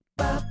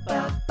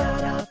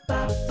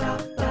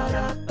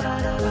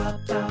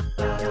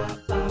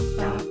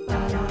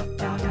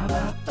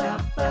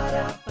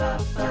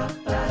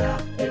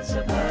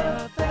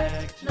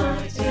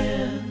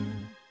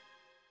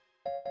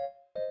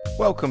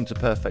Welcome to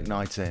Perfect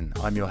Night In.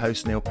 I'm your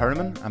host Neil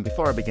Perriman, and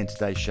before I begin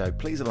today's show,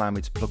 please allow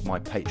me to plug my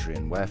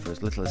Patreon, where for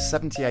as little as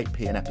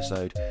 78p an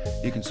episode,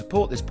 you can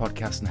support this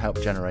podcast and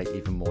help generate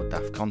even more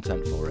daft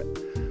content for it.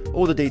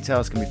 All the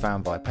details can be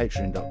found via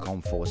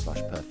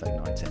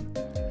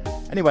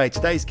patreon.com/perfectnightin. Anyway,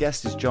 today's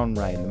guest is John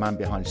Raine, the man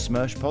behind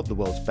Smershpod, the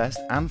world's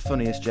best and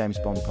funniest James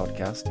Bond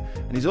podcast,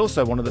 and he's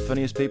also one of the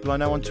funniest people I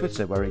know on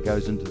Twitter, where he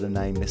goes under the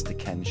name Mr.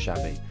 Ken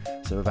Shabby.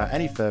 So without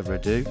any further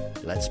ado,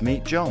 let's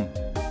meet John.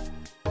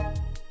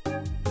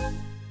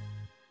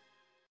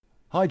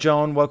 Hi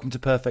John, welcome to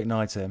Perfect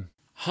Night In.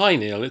 Hi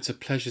Neil, it's a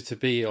pleasure to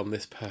be on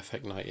this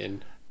Perfect Night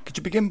In. Could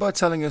you begin by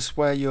telling us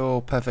where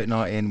your Perfect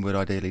Night In would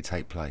ideally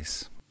take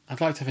place?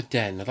 I'd like to have a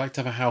den. I'd like to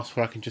have a house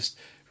where I can just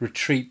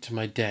retreat to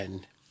my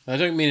den. I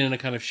don't mean in a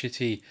kind of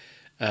shitty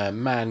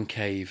man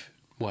cave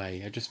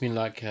way. I just mean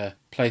like a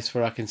place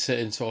where I can sit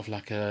in sort of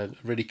like a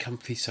really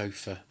comfy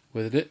sofa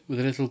with a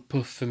little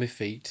puff for my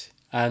feet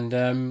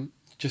and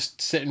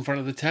just sit in front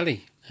of the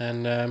telly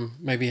and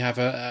maybe have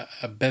a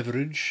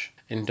beverage,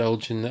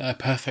 indulge in a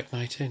perfect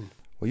night in.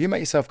 Well, you make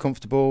yourself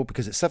comfortable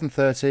because it's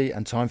 7:30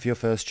 and time for your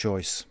first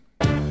choice.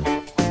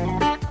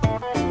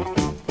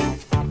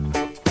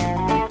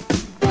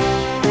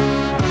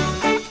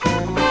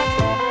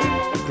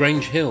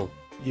 Grange Hill.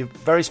 You're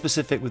very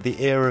specific with the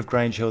era of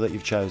Grange Hill that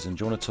you've chosen.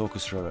 Do you want to talk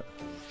us through it?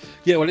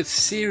 Yeah, well, it's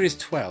Series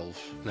 12.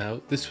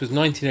 Now, this was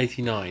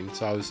 1989,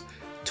 so I was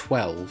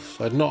 12.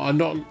 So I've not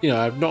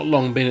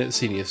long been at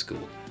senior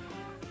school.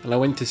 And I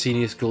went to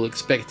senior school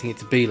expecting it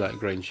to be like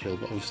Grange Hill,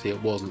 but obviously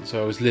it wasn't.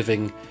 So I was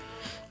living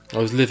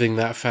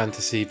that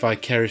fantasy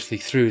vicariously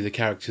through the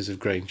characters of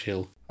Grange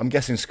Hill. I'm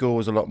guessing school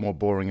was a lot more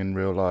boring in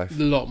real life.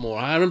 A lot more.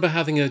 I remember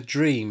having a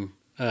dream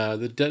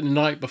the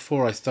night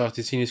before I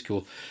started senior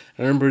school.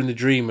 I remember in the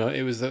dream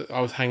it was that I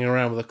was hanging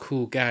around with a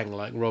cool gang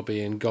like Robbie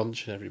and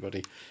Gonch and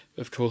everybody.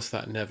 Of course,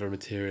 that never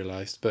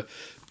materialised. But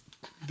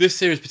this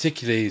series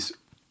particularly is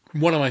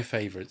one of my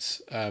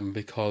favourites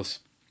because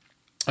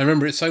I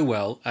remember it so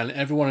well, and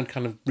everyone had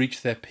kind of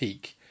reached their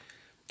peak.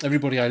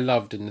 Everybody I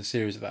loved in the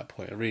series at that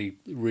point really,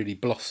 really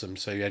blossomed.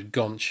 So you had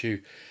Gonch,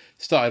 who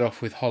started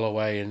off with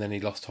Holloway, and then he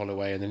lost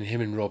Holloway, and then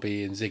him and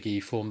Robbie and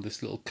Ziggy formed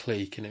this little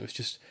clique, and it was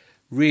just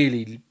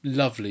really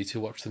lovely to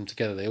watch them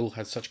together. They all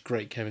had such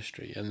great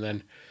chemistry. And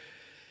then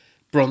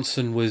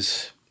Bronson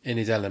was in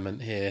his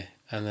element here.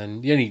 And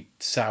then the only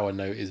sour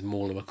note is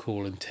Mauler,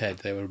 McCall and Ted.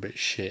 They were a bit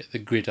shit. The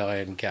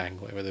Gridiron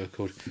Gang, whatever they were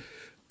called.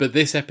 But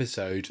this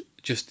episode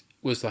just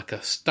was like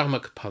a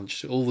stomach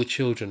punch to all the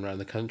children around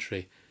the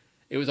country.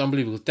 It was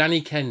unbelievable. Danny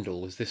Kendall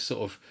was this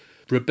sort of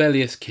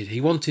rebellious kid. He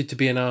wanted to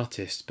be an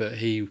artist, but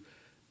he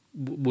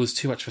was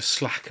too much of a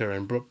slacker,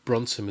 and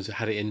Bronson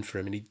had it in for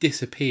him, and he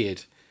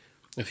disappeared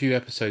a few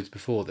episodes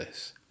before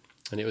this.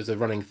 And it was a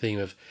running theme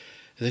of,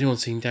 has anyone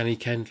seen Danny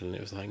Kendall? And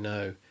it was like,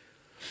 no.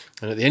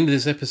 And at the end of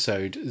this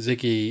episode,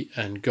 Ziggy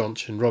and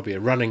Gonch and Robbie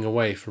are running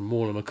away from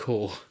Mauler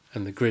McCall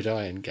and the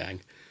Gridiron Gang.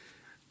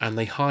 And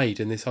they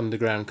hide in this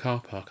underground car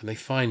park, and they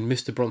find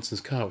Mr.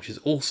 Bronson's car, which has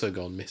also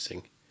gone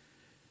missing.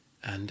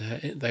 And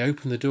they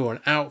open the door,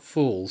 and out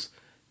falls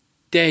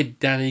dead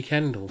Danny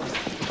Kendall.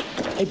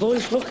 Hey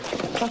boys, look,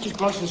 that's just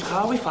Bronson's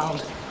car we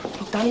found.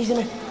 Look, Danny's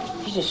in it.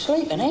 He's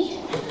asleep, isn't he?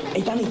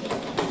 Hey, Danny. Do you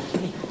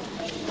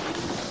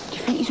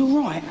think he's all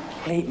right?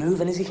 He ain't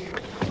moving, is he?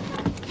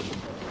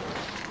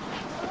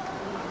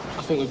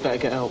 I think we'd better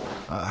get help.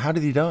 How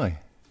did he die?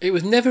 It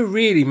was never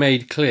really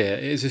made clear.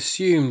 It is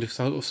assumed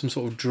some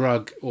sort of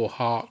drug or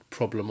heart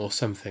problem or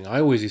something. I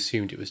always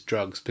assumed it was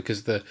drugs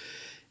because the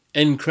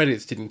end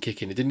credits didn't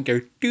kick in. It didn't go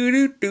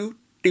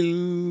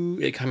do-do-do-do.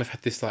 It kind of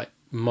had this like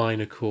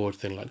minor chord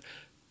thing, like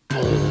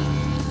boom.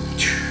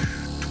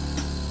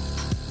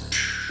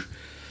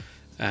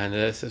 And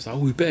so it's like, oh,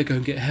 we better go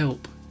and get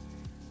help.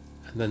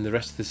 And then the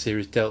rest of the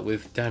series dealt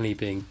with Danny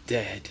being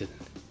dead and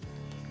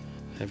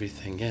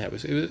everything. Yeah, it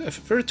was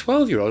for a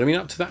 12-year-old. I mean,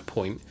 up to that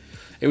point,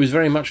 it was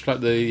very much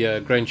like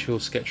the Grange Hill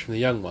sketch from The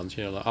Young Ones.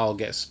 You know, like I'll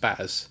get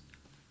spaz,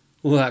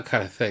 all that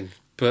kind of thing.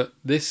 But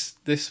this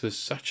was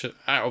such an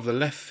out of the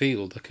left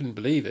field. I couldn't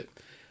believe it,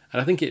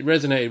 and I think it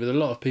resonated with a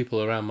lot of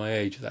people around my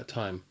age at that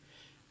time.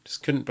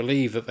 Just couldn't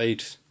believe that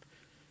they'd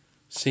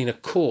seen a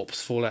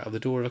corpse fall out of the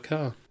door of a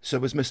car. So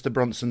was Mr.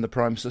 Bronson the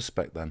prime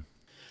suspect then?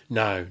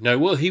 No.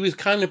 Well, he was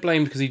kind of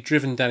blamed because he'd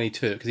driven Danny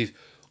to it, because he's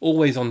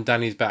always on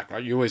Danny's back.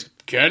 Like, you always,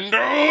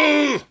 Kendall!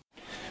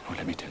 Well,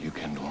 let me tell you,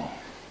 Kendall,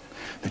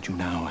 that you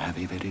now have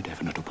a very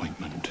definite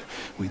appointment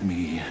with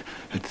me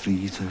at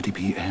 3:30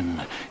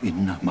 p.m.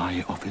 in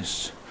my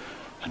office.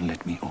 And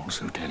let me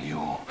also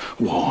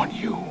warn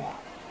you,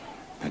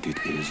 that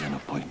it is an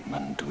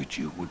appointment which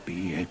you would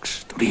be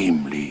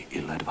extremely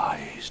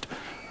ill-advised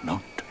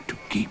not to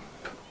keep.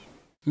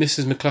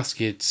 Mrs.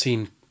 McCluskey had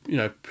seen,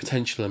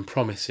 potential and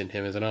promise in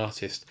him as an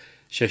artist,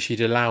 so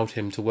she'd allowed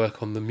him to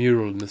work on the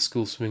mural in the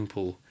school swimming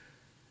pool.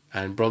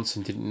 And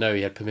Bronson didn't know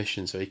he had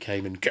permission, so he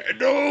came and,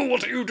 Kendall,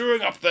 what are you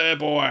doing up there,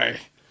 boy?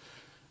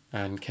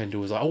 And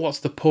Kendall was like, oh, what's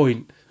the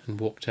point? And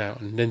walked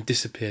out and then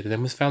disappeared and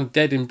then was found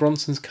dead in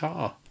Bronson's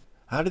car.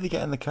 How did he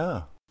get in the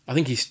car? I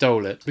think he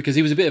stole it because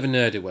he was a bit of a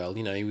ne'er-do-well.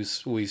 He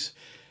was always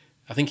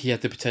I think he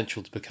had the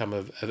potential to become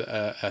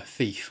a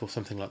thief or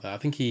something like that. I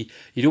think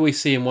you'd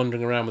always see him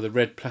wandering around with a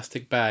red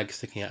plastic bag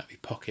sticking out of his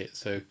pocket.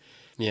 So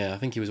yeah, I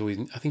think he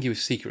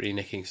was secretly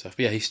nicking stuff.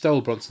 But yeah, he stole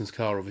Bronson's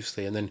car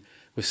obviously, and then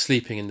was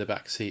sleeping in the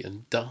back seat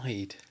and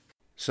died.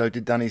 So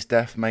did Danny's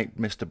death make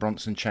Mr.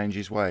 Bronson change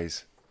his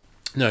ways?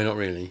 No, not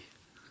really.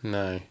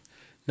 No,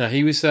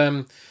 he was.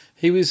 A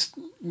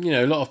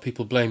lot of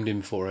people blamed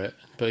him for it,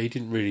 but he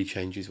didn't really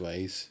change his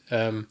ways.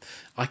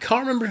 I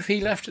can't remember if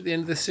he left at the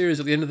end of the series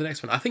or the end of the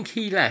next one. I think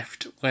he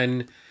left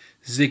when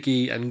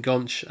Ziggy and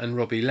Gonch and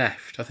Robbie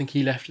left. I think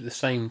he left at the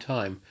same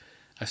time.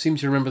 I seem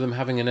to remember them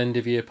having an end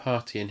of year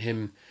party and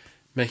him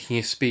making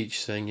a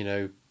speech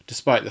saying,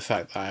 despite the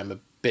fact that I am a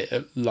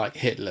bit like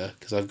Hitler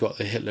because I've got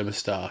the Hitler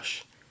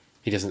moustache.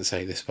 He doesn't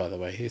say this, by the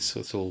way. It's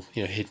all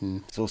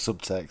hidden. It's all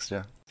subtext,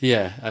 yeah.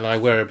 Yeah, and I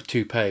wear a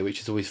toupee, which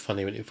is always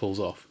funny when it falls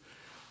off.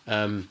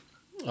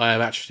 I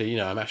am actually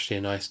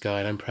a nice guy,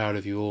 and I'm proud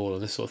of you all,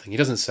 and this sort of thing. He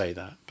doesn't say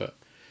that, but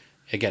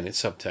again,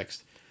 it's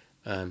subtext.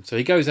 So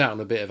he goes out on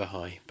a bit of a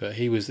high, but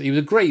he was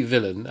a great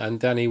villain, and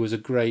Danny was a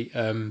great.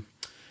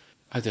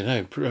 I don't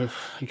know.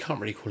 You can't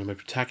really call him a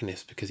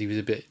protagonist because he was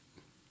a bit.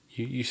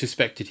 You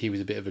suspected he was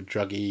a bit of a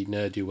druggy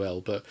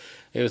ne'er-do-well, but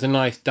it was a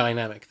nice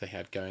dynamic they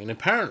had going. And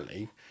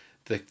apparently,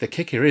 the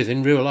kicker is,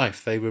 in real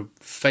life, they were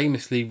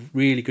famously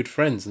really good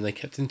friends, and they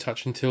kept in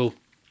touch until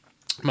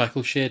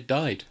Michael Sheard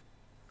died.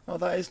 Oh,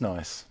 that is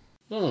nice.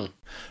 Hmm.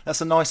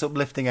 That's a nice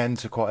uplifting end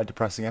to quite a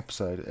depressing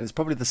episode. It's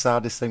probably the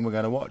saddest thing we're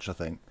going to watch, I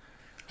think.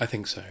 I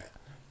think so.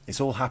 It's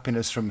all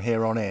happiness from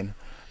here on in.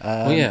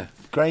 Yeah.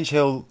 Grange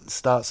Hill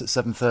starts at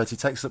 7:30,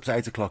 takes up to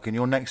 8 o'clock, and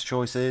your next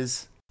choice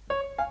is...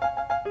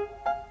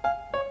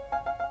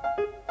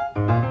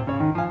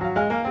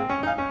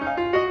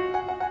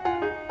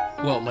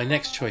 Well, my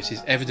next choice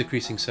is Ever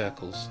Decreasing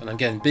Circles, and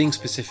again, being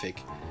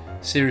specific,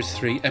 Series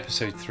 3,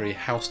 Episode 3,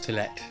 House to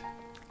Let.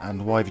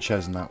 And why have you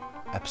chosen that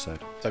episode?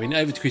 So,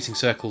 Ever Decreasing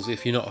Circles,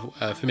 if you're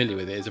not familiar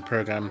with it, is a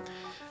programme.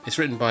 It's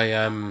written by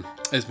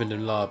Esmond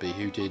and Larby,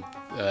 who did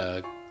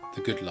The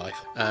Good Life,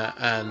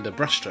 and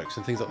Brushstrokes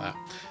and things like that.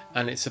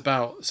 And it's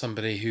about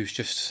somebody who's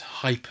just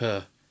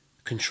hyper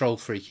control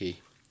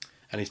freaky,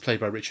 and he's played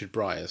by Richard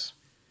Briers.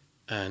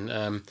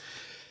 And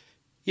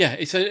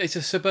it's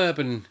a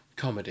suburban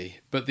comedy,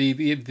 but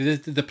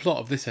the plot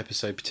of this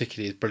episode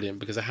particularly is brilliant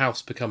because a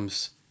house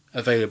becomes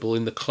available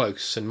in the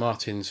close, and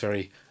Martin's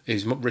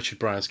is Richard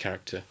Briers'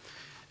 character,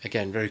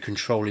 again very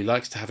control. He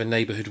likes to have a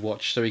neighbourhood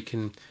watch so he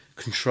can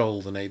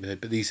control the neighbourhood,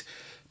 but these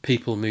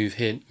people move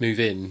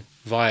in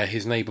via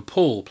his neighbour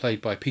Paul,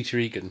 played by Peter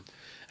Egan,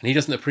 and he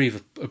doesn't approve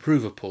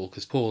of Paul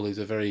because Paul is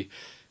a very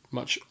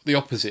much the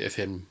opposite of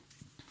him.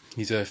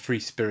 He's a free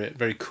spirit,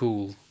 very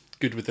cool,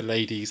 good with the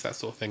ladies, that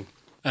sort of thing.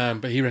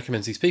 But he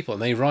recommends these people,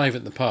 and they arrive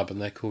at the pub,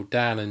 and they're called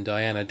Dan and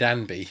Diana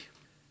Danby,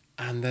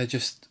 and they're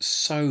just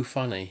so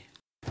funny.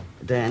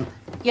 Dan?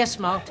 Yes,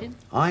 Martin?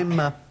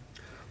 I'm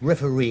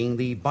refereeing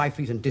the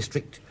Byfleet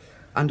District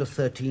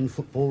Under-13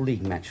 Football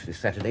League match this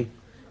Saturday.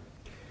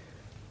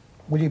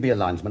 Will you be a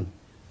linesman?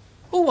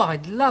 Oh,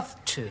 I'd love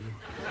to.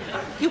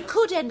 You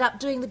could end up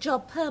doing the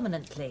job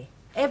permanently,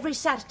 every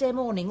Saturday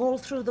morning, all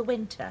through the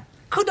winter.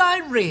 Could I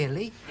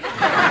really?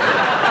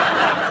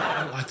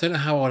 I don't know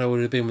how old I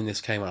would have been when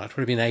this came out. I'd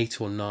probably been 8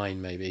 or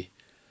 9, maybe.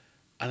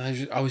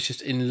 And I was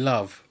just in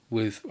love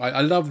with...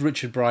 I loved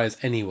Richard Briers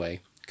anyway,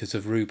 because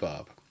of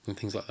Rhubarb and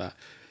things like that.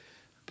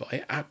 But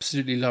I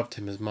absolutely loved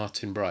him as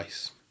Martin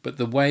Bryce. But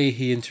the way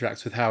he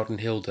interacts with Howard and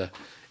Hilda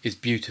is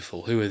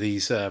beautiful, who are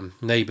these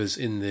neighbours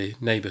in the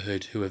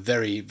neighbourhood who are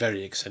very,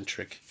 very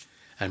eccentric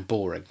and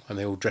boring. And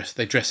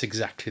they dress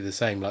exactly the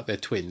same, like they're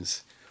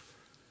twins.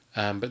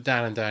 But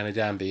Dan and Diana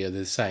Danby are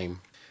the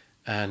same.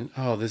 And,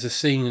 there's a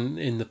scene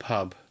in the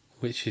pub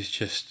which is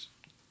just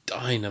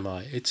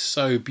dynamite. It's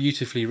so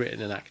beautifully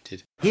written and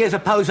acted. Here's a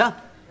poser.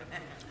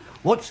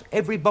 What's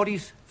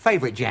everybody's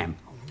favourite jam?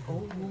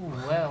 Oh,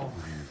 well...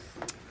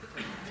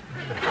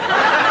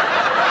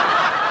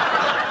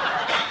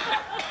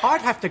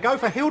 I'd have to go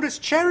for Hilda's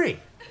cherry.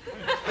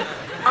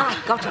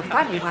 I've got a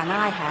funny one,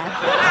 I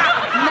have.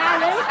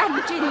 Mallow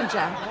and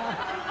ginger.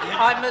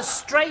 I'm a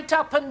straight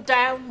up and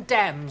down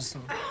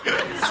damson.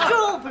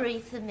 Strawberry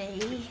for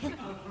me.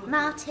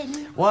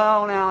 Martin.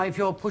 Well, now, if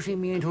you're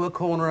pushing me into a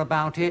corner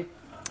about it,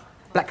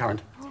 blackcurrant.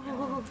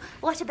 Oh,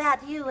 what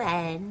about you,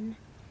 Anne?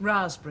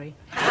 Raspberry.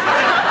 Come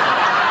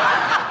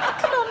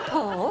on,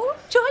 Paul.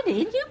 Join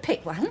in. You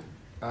pick one.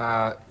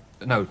 No,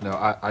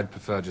 I'd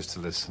prefer just to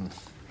listen.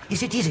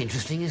 Yes, it is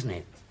interesting, isn't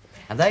it?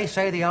 And they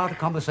say the art of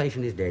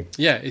conversation is dead.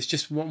 Yeah, it's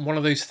just one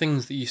of those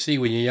things that you see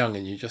when you're young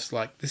and you're just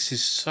like, this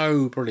is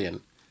so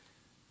brilliant.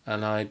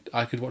 And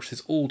I could watch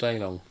this all day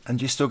long. And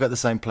do you still get the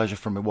same pleasure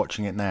from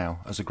watching it now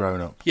as a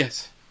grown-up?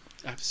 Yes,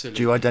 absolutely.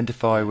 Do you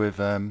identify with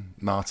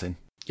Martin?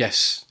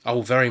 Yes.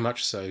 Oh, very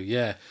much so,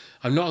 yeah.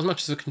 I'm not as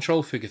much as a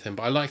control figure with him,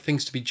 but I like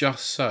things to be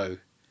just so,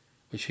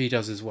 which he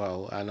does as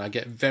well. And I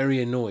get very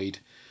annoyed,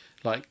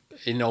 like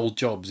in old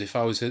jobs, if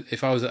I was at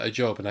a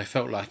job and I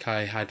felt like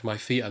I had my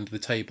feet under the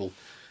table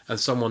and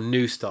someone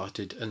new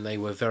started and they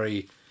were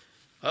very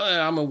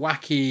I'm a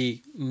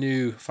wacky,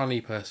 new,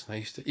 funny person. I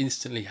used to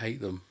instantly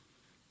hate them.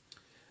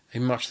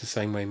 In much the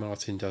same way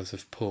Martin does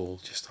of Paul.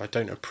 Just, I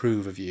don't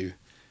approve of you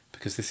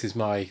because this is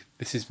my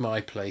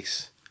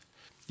place.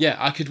 Yeah,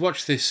 I could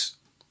watch this.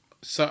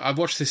 So I've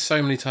watched this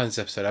so many times,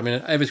 this episode. I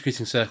mean, Ever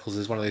Decreasing Circles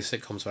is one of those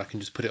sitcoms where I can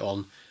just put it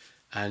on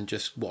and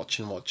just watch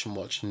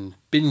and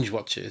binge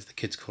watch it, as the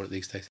kids call it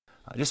these days.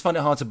 I just find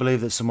it hard to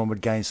believe that someone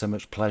would gain so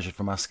much pleasure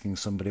from asking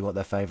somebody what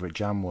their favourite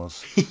jam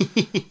was.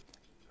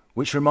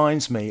 Which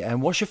reminds me,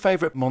 what's your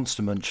favourite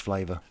Monster Munch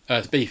flavour?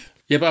 It's beef.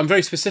 Yeah, but I'm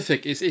very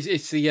specific. It's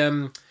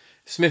the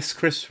Smith's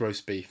Crisp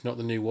roast beef, not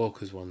the new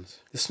Walker's ones.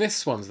 The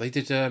Smith's ones, they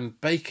did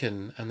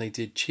bacon and they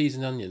did cheese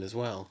and onion as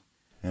well.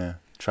 Yeah,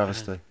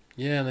 travesty.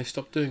 Yeah, and they've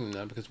stopped doing them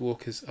now because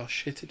Walker's are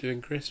shit at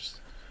doing crisps.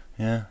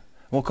 Yeah.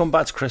 We'll come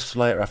back to crisps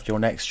later after your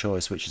next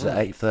choice, which is at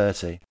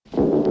 8:30.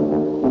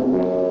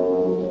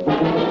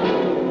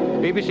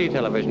 BBC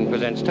Television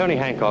presents Tony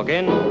Hancock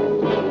in...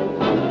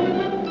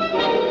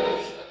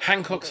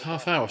 Hancock's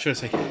Half Hour, should I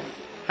say?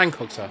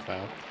 Hancock's Half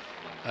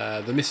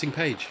Hour. The Missing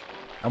Page.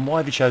 And why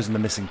have you chosen The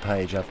Missing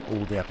Page of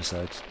all the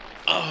episodes?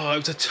 Oh, it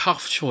was a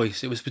tough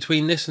choice. It was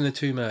between this and The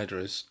Two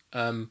Murderers.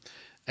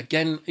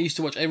 Again, I used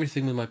to watch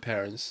everything with my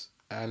parents,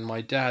 and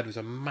my dad was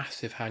a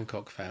massive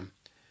Hancock fan.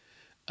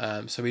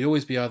 So he'd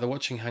always be either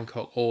watching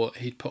Hancock or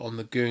he'd put on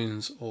the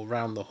Goons or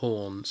Round the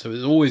Horn. So it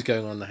was always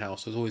going on in the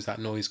house. There was always that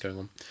noise going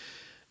on.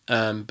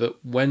 But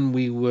when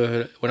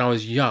I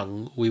was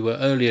young, we were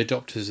early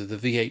adopters of the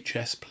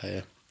VHS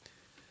player.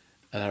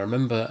 And I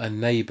remember a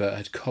neighbour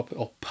had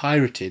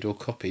pirated or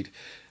copied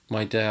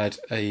my dad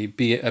a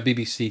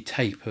BBC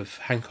tape of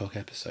Hancock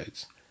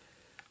episodes.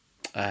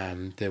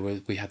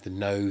 We had The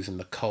Nose and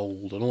The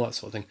Cold and all that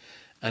sort of thing.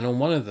 And on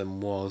one of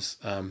them was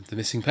The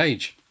Missing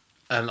Page.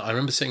 And I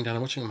remember sitting down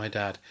and watching with my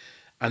dad.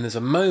 And there's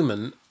a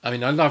moment, I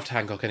mean, I loved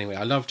Hancock anyway.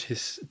 I loved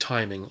his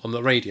timing on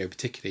the radio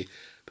particularly.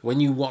 But when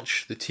you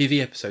watch the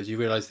TV episodes, you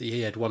realise that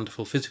he had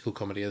wonderful physical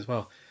comedy as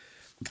well.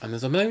 And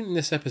there's a moment in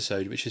this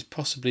episode, which is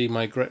possibly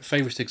my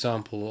favourite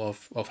example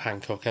of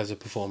Hancock as a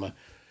performer,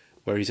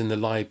 where he's in the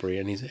library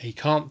and he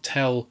can't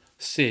tell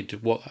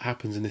Sid what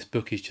happens in this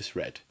book he's just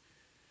read.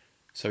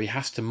 So he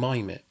has to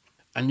mime it.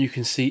 And you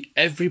can see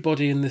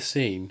everybody in the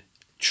scene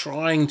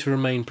trying to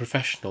remain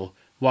professional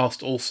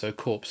whilst also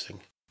corpsing.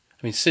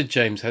 I mean, Sid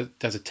James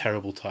has a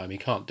terrible time. He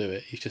can't do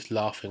it. He's just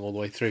laughing all the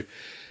way through.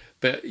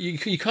 But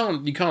you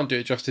can't do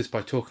it justice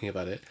by talking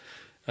about it.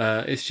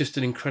 It's just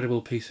an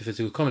incredible piece of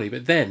physical comedy.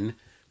 But then,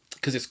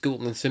 because it's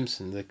Galton and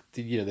Simpson,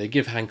 they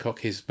give Hancock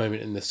his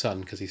moment in the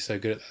sun because he's so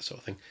good at that sort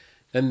of thing.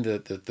 Then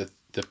the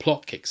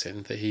plot kicks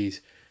in that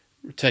he's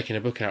taking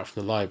a book out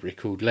from the library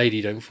called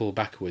Lady Don't Fall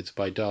Backwards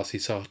by Darcy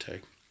Sarto.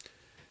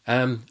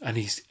 And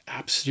he's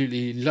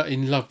absolutely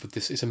in love with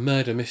this. It's a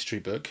murder mystery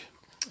book.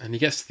 And he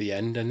gets to the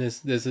end, and there's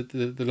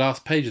the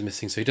last page is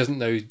missing, so he doesn't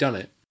know who's done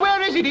it.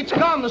 Where is it? It's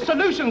gone. The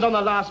solution's on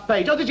the last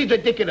page. Oh, this is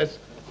ridiculous.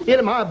 Here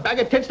am I, a bag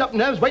of tensed-up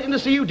nerves, waiting to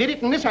see who did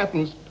it, and this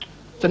happens.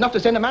 It's enough to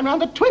send a man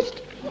round the twist.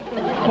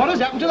 What has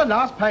happened to the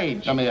last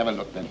page? Let me have a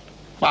look, then.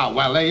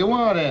 Well, there you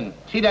are, then.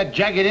 See that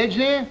jagged edge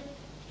there?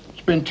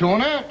 It's been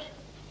torn out.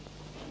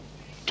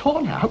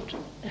 Torn out?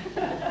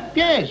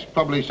 Yes,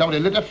 probably somebody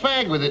lit a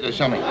fag with it or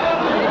something.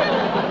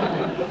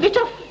 Lit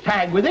a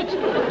fag with it?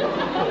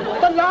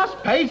 The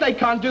last page, they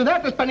can't do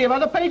that. There's plenty of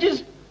other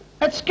pages.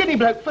 That skinny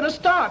bloke, for a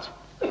start.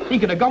 He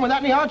could have gone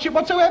without any hardship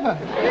whatsoever.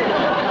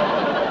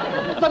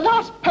 The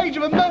last page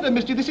of a murder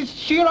mystery. This is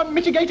sheer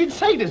unmitigated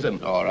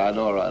sadism. All right.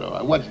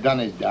 What's done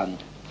is done.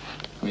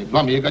 I mean,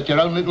 Blummy, you got your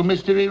own little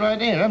mystery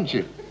right here, haven't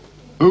you?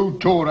 Who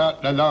tore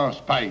out the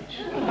last page?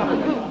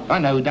 I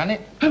know who done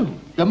it. Who?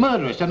 The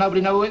murderer, so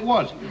nobody know who it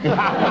was.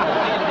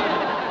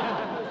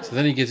 So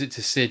then he gives it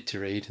to Sid to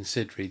read, and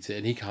Sid reads it,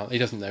 and he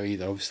doesn't know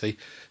either, obviously.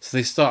 So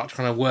they start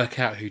trying to work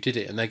out who did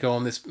it, and they go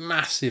on this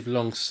massive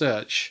long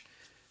search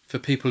for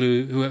people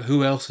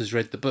who else has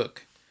read the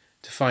book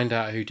to find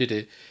out who did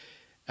it.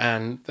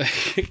 And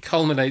it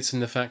culminates in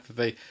the fact that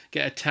they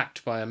get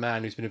attacked by a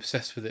man who's been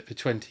obsessed with it for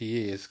 20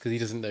 years because he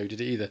doesn't know who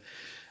did it either.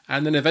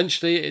 And then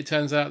eventually it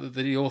turns out that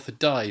the author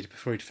died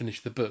before he'd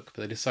finished the book,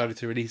 but they decided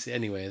to release it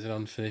anyway as an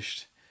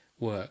unfinished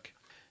work.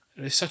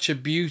 It's such a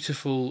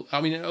beautiful... I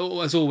mean,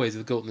 as always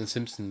with Galton and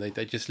Simpson,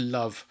 they just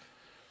love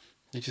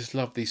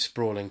these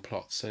sprawling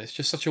plots. And it's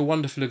just such a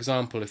wonderful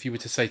example. If you were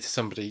to say to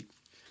somebody,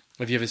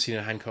 have you ever seen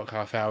a Hancock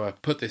Half Hour?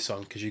 Put this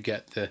on, because you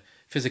get the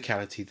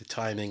physicality, the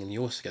timing, and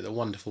you also get the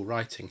wonderful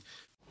writing.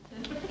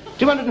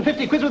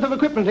 250 quid's worth of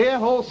equipment here,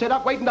 all set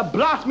up, waiting to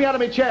blast me out of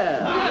my chair.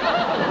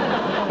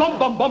 Bum,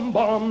 bum, bum,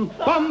 bum,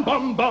 bum,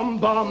 bum, bum,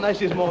 bum.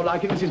 This is more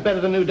like it. This is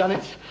better than who done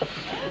it.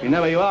 You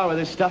know where you are with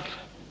this stuff.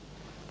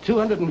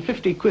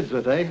 250 quid's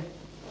worth, eh?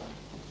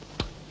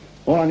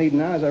 All I need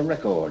now is a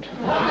record.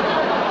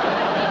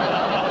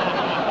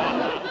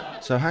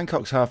 So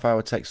Hancock's Half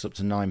Hour takes us up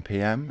to 9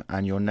 p.m,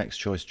 and your next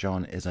choice,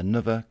 John, is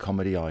another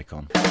comedy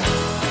icon.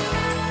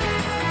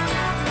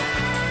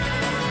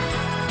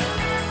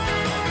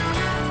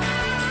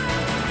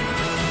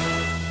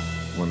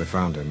 When they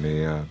found him,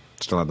 he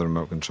still had the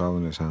remote control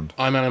in his hand.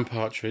 I'm Alan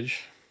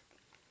Partridge,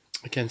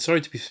 Again,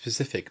 sorry to be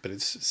specific, but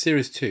it's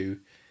Series 2,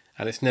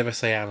 and it's Never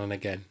Say Alan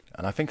Again.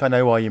 And I think I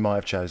know why you might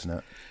have chosen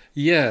it.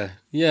 Yeah.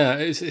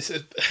 It's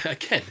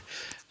again,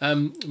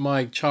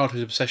 my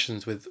childhood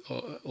obsessions with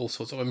all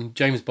sorts of... I mean,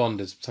 James Bond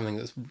is something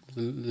that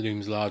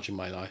looms large in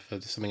my life.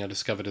 It's something I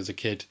discovered as a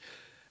kid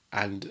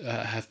and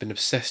have been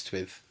obsessed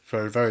with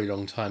for a very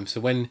long time. So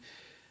when...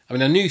 I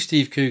mean, I knew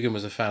Steve Coogan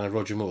was a fan of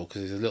Roger Moore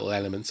because there's little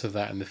elements of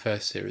that in the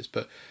first series,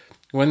 but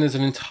when there's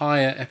an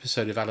entire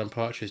episode of Alan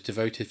Partridge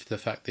devoted to the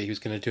fact that he was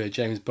going to do a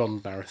James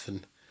Bond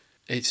marathon,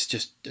 it's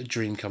just a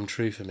dream come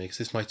true for me, because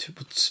it's my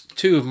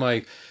two of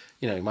my,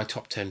 my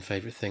top 10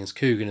 favourite things.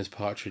 Coogan as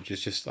Partridge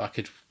is just,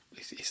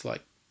 it's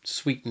like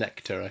sweet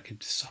nectar. I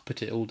could sup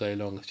at it all day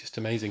long. It's just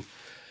amazing.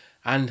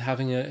 And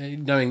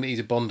knowing that he's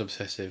a Bond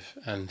obsessive,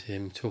 and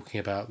him talking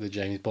about the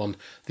James Bond,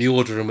 the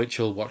order in which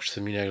you'll watch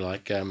them,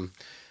 like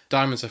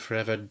Diamonds Are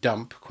Forever,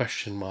 Dump, ?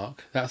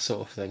 That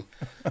sort of thing.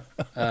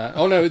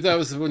 Oh no, that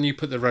was when you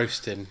put the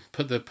roast in.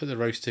 Put the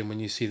roast in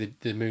when you see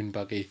the moon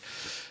buggy.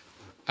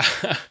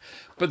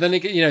 But then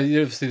again,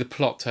 obviously the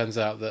plot turns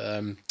out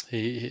that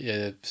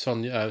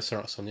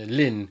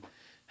Lynn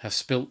has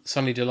spilt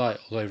Sunny Delight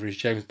all over his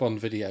James Bond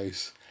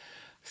videos.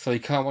 So he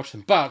can't watch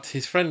them. But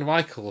his friend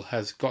Michael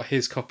has got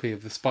his copy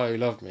of The Spy Who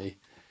Loved Me.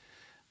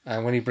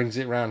 And when he brings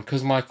it round,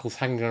 because Michael's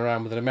hanging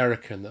around with an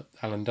American that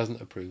Alan doesn't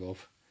approve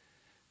of,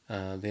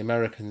 the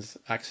Americans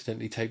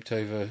accidentally taped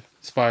over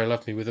Spy Who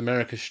Loved Me with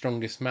America's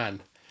Strongest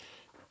Man,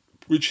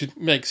 which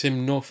makes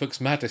him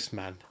Norfolk's maddest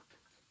man.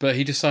 But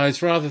he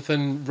decides, rather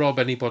than rob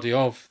anybody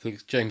of the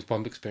James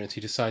Bond experience,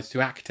 he decides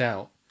to act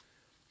out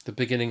the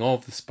beginning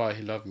of The Spy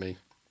Who Loved Me,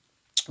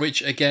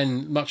 which,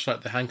 again, much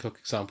like the Hancock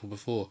example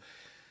before,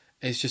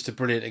 is just a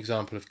brilliant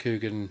example of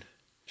Coogan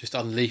just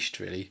unleashed,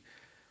 really,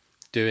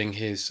 doing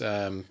his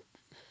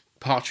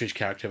Partridge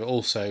character, but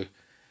also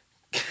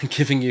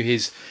giving you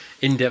his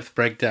in-depth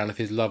breakdown of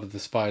his love of The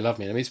Spy Who Loved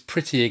Me. I mean, it's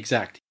pretty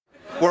exact.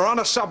 We're on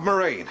a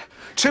submarine.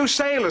 Two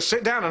sailors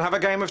sit down and have a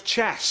game of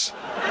chess.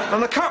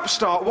 And the cups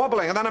start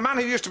wobbling, and then a man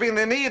who used to be in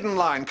the Needham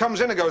line comes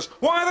in and goes,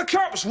 "Why are the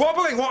cups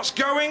wobbling? What's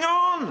going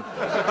on?"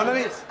 And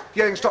then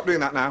you can stop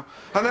doing that now.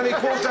 And then he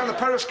pulls down the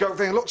periscope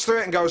thing, looks through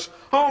it and goes,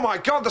 "Oh my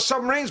God, the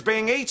submarine's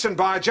being eaten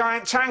by a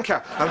giant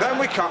tanker." And then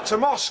we cut to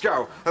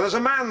Moscow, and there's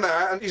a man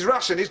there, and he's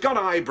Russian, he's got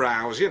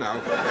eyebrows,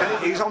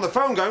 And he's on the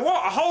phone going,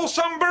 "What, a whole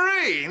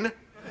submarine?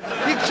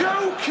 You're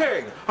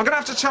joking! I'm going to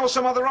have to tell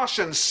some other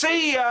Russians.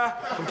 See ya!"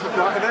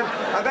 Right,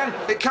 and then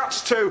it cuts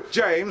to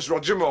James,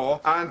 Roger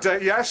Moore, and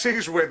yes,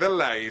 he's with a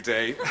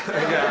lady.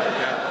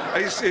 yeah.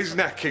 He's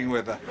necking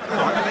with her.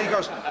 Right, and he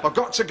goes, "I've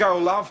got to go,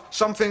 love.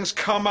 Something's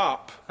come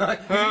up."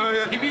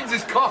 He means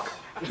his cock.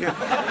 Yeah.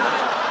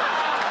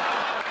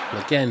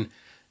 Again,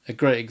 a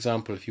great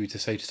example if you were to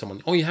say to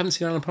someone, "Oh, you haven't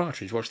seen Alan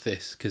Partridge? Watch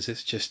this," because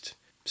it's just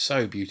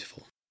so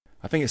beautiful.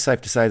 I think it's safe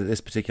to say that this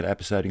particular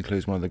episode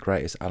includes one of the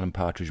greatest Alan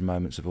Partridge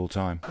moments of all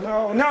time.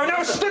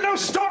 No,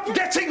 stop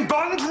getting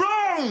Bond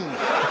wrong!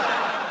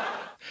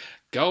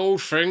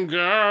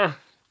 Goldfinger!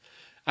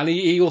 And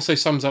he also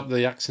sums up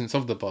the accents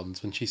of the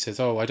Bonds when she says,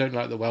 "Oh, I don't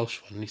like the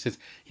Welsh one." And he says,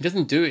 he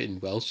doesn't do it in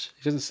Welsh.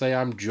 He doesn't say,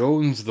 "I'm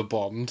Jones the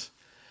Bond,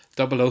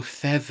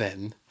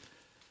 007.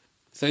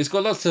 So it's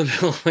got lots of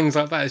little things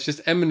like that. It's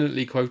just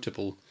eminently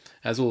quotable,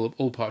 as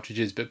all Partridge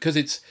is. But because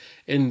it's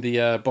in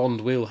the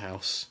Bond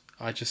wheelhouse,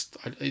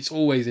 it's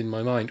always in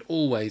my mind,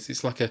 always.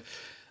 It's like a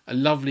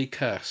lovely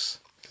curse,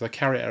 because I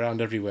carry it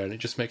around everywhere and it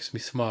just makes me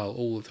smile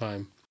all the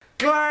time.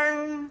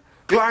 Glang!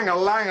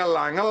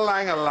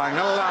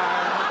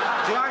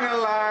 Glang-a-lang-a-lang-a-lang-a-lang-a-lang.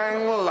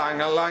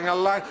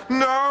 Glang-a-lang-lang-a-lang-a-lang.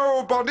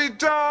 Nobody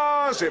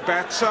does it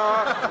better.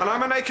 And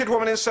I'm a naked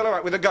woman in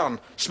silhouette with a gun,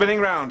 spinning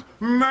round.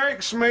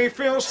 Makes me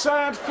feel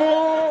sad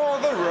for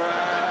the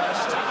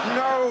rest.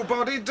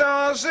 Nobody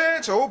does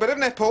it. Oh, bit of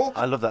nipple.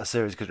 I love that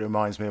series because it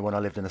reminds me of when I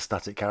lived in a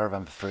static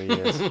caravan for 3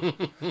 years.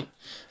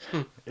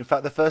 In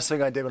fact, the first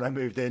thing I did when I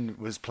moved in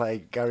was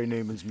play Gary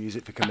Newman's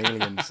Music for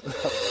Chameleons.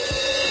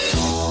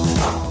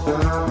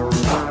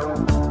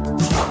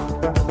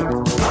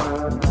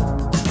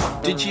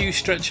 Did you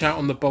stretch out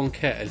on the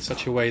banquette in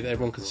such a way that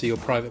everyone could see your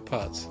private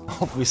parts?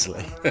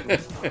 Obviously.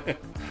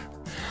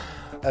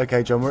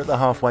 Okay, John, we're at the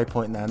halfway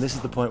point now, and this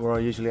is the point where I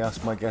usually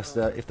ask my guests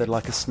if they'd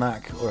like a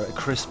snack or a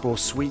crisp or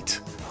sweet,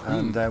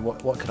 and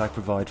what could I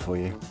provide for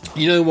you?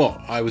 You know what?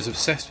 I was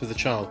obsessed with a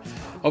child.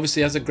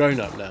 Obviously, as a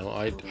grown-up now,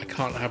 I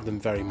can't have them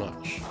very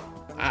much.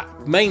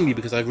 Mainly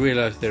because I've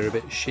realised they're a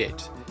bit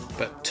shit.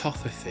 But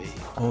toffee.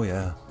 Oh,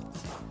 yeah.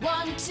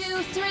 1, 2,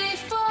 3,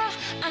 4.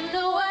 I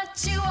know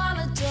what you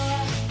wanna do.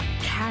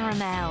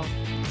 Caramel,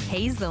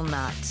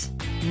 hazelnut,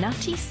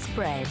 nutty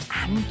spread,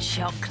 and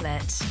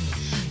chocolate.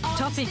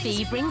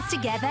 Toffee brings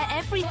together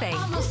everything.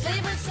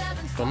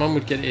 My mum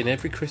would get it in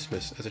every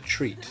Christmas as a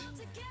treat,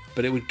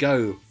 but it would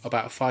go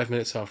about 5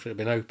 minutes after it had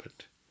been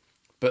opened.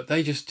 But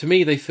to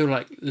me, they feel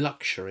like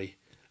luxury.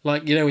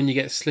 Like, when you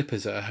get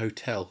slippers at a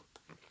hotel.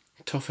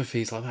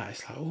 Toffees like that,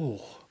 it's like,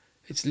 oh,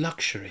 it's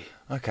luxury.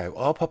 Okay,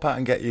 well, I'll pop out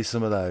and get you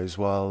some of those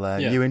while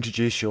you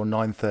introduce your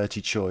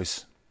 9:30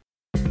 choice.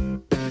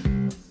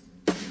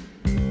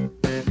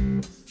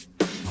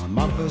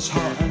 My Lover's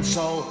heart and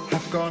soul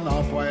have gone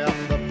halfway up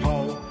the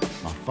pole.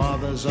 My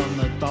father's on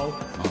the dole,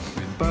 my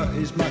friend Bert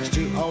is much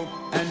too old,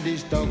 and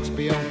his dog's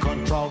beyond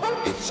control.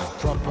 It's a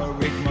proper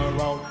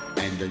rigmarole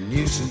and a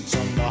nuisance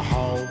on the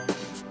whole.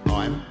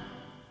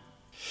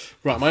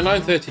 Right, my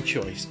 9:30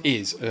 choice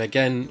is, and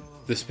again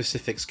the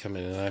specifics come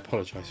in and I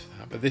apologise for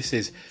that, but this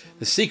is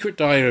The Secret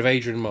Diary of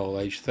Adrian Mole,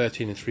 aged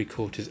 13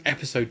 3/4,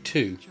 episode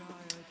 2.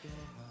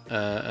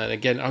 And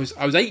again, I was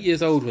 8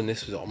 years old when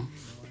this was on,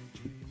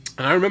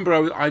 and I remember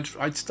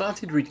I'd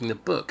started reading the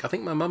book. I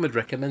think my mum had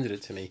recommended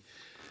it to me,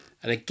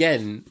 and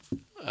again,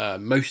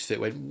 most of it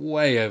went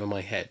way over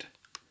my head.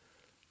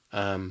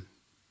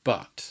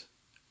 But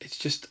it's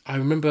just, I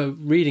remember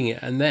reading it,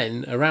 and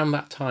then around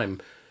that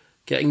time,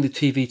 getting the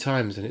TV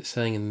Times, and it's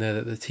saying in there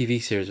that the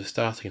TV series was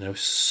starting, and I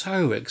was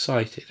so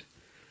excited.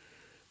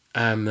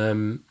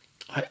 And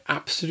I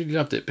absolutely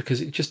loved it because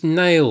it just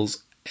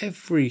nails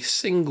every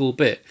single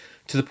bit,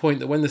 to the point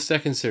that when the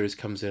second series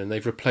comes in and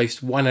they've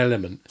replaced one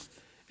element,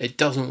 it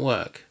doesn't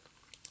work.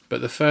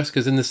 But the first,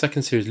 because in the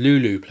second series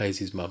Lulu plays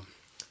his mum.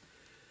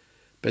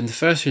 But in the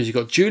first series you've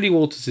got Julie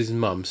Walters as his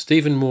mum,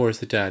 Stephen Moore as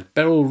the dad,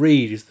 Beryl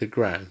Reid as the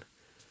gran.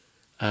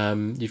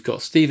 You've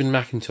got Stephen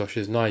McIntosh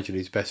as Nigel,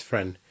 his best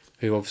friend,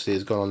 who obviously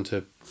has gone on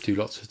to do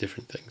lots of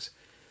different things.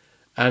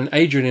 And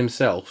Adrian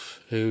himself,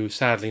 who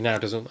sadly now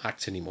doesn't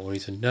act anymore.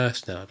 He's a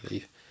nurse now, I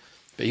believe.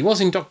 But he was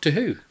in Doctor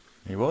Who.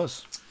 He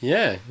was.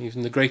 Yeah, he was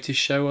in The Greatest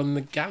Show on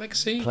the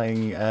Galaxy.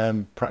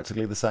 Playing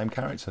practically the same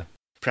character.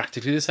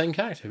 Practically the same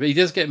character. But he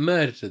does get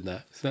murdered in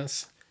that. So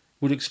that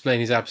would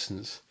explain his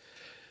absence.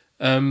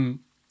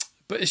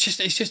 But it's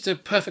just a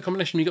perfect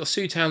combination. You've got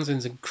Sue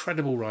Townsend's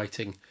incredible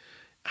writing,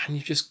 and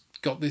you've just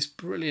got this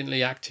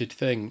brilliantly acted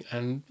thing.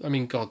 And I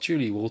mean, God,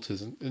 Julie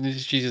Walters, and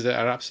she's at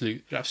her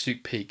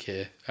absolute peak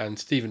here. And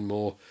Stephen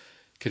Moore,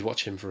 could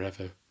watch him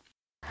forever.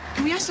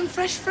 Can we have some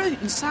fresh fruit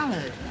and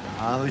salad?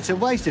 Oh, it's a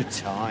waste of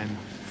time.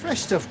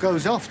 Fresh stuff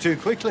goes off too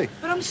quickly.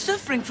 But I'm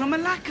suffering from a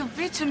lack of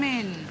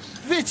vitamins.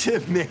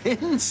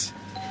 Vitamins?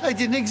 They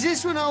didn't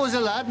exist when I was a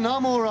lad, and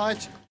I'm all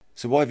right.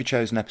 So why have you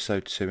chosen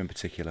episode 2 in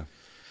particular?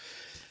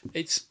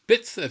 It's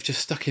bits that have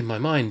just stuck in my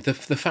mind. The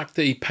fact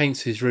that he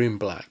paints his room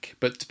black,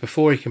 but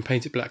before he can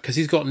paint it black, because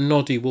he's got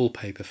noddy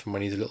wallpaper from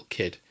when he's a little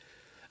kid.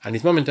 And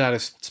his mum and dad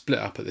have split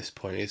up at this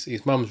point.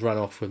 His mum's run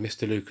off with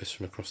Mr. Lucas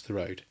from across the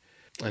road.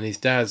 And his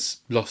dad's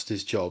lost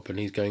his job, and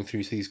he's going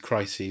through these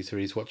crises where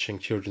he's watching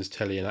children's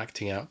telly and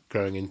acting out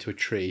growing into a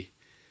tree.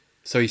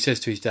 So he says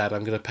to his dad,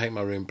 I'm going to paint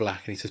my room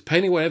black. And he says,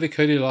 paint it whatever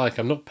colour you like,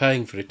 I'm not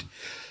paying for it.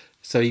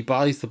 So he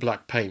buys the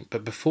black paint,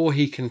 but before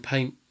he can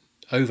paint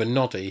over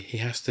Noddy, he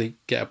has to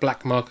get a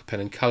black marker pen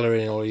and colour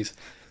in all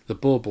the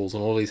baubles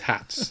on all these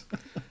hats.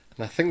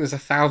 And I think there's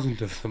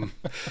 1,000 of them.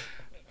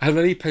 And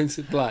then he paints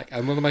it black.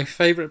 And one of my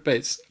favourite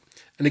bits,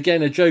 and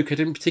again, a joke I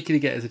didn't particularly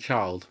get as a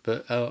child,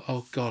 but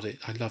oh God,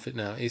 I love it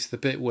now. It's the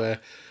bit where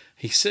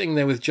he's sitting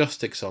there with joss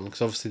sticks on,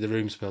 because obviously the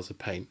room smells of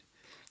paint.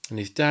 And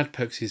his dad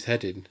pokes his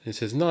head in and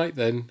says, night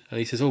then. And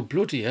he says, oh,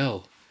 bloody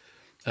hell,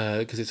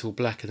 because it's all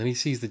black. And then he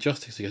sees the joss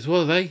sticks. He goes, what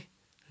are they?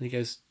 And he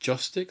goes,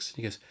 joss sticks? And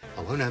he goes,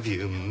 I won't have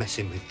you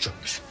messing with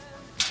drugs.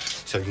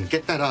 So you can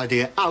get that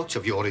idea out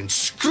of your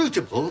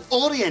inscrutable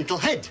Oriental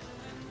head.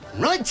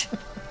 Right?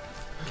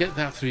 Get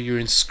that through your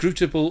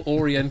inscrutable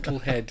Oriental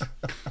head.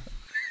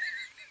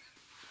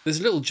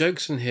 There's little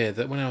jokes in here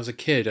that when I was a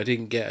kid I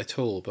didn't get at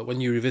all, but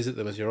when you revisit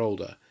them as you're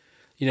older,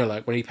 you know,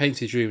 like when he paints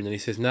his room and then he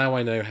says, now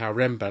I know how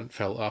Rembrandt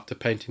felt after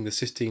painting the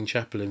Sistine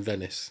Chapel in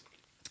Venice.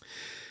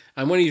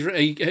 And when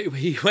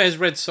he wears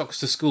red socks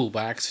to school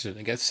by accident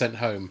and gets sent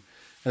home,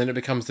 and then it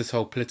becomes this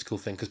whole political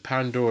thing, because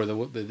Pandora, the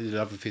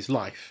love of his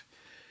life,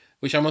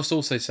 which I must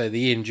also say the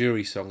Ian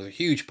Dury song is a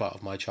huge part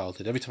of my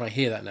childhood. Every time I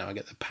hear that now I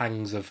get the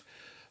pangs of,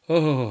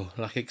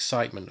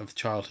 excitement of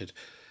childhood.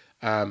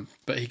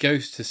 But he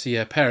goes to see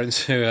her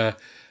parents who are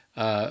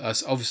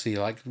obviously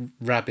like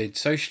rabid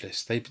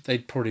socialists.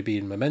 They'd probably be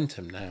in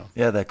Momentum now.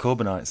 Yeah, they're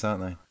Corbynites,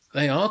 aren't they?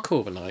 They are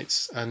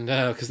Corbynites, and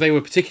because they were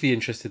particularly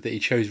interested that he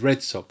chose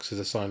red socks as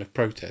a sign of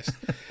protest.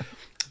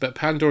 But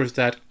Pandora's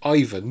dad,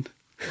 Ivan,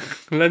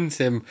 lends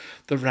him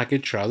the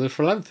Ragged Trousered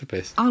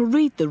Philanthropist. I'll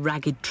read the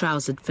Ragged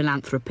Trousered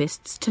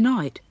Philanthropists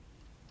tonight.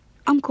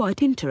 I'm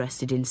quite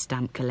interested in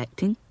stamp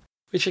collecting.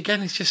 Which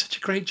again is just such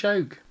a great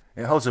joke.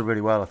 It holds up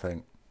really well, I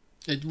think.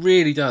 It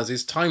really does.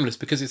 It's timeless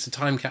because it's a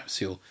time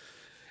capsule.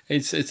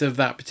 It's of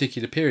that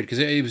particular period, because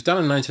it was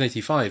done in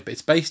 1985, but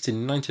it's based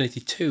in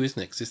 1982,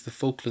 isn't it? Because it's the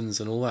Falklands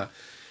and all that.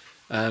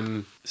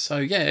 So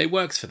yeah, it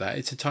works for that.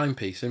 It's a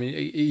timepiece. I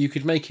mean, you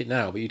could make it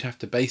now, but you'd have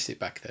to base it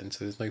back then,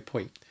 so there's no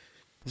point.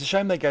 It's a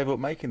shame they gave up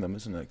making them,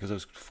 isn't it? Because there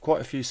was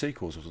quite a few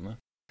sequels, wasn't there?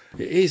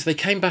 It is. They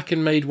came back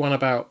and made one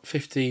about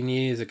 15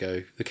 years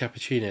ago, the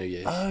Cappuccino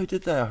years. Oh,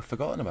 did they? I've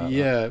forgotten about that.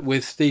 Yeah,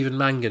 with Stephen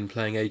Mangan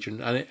playing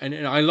Adrian.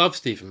 And I love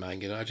Stephen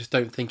Mangan. I just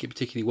don't think it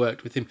particularly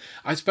worked with him.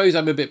 I suppose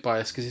I'm a bit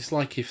biased because it's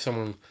like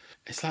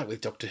it's like with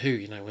Doctor Who,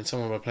 you know, when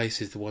someone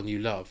replaces the one you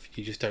love,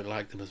 you just don't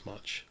like them as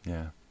much.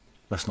 Yeah.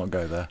 Let's not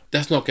go there.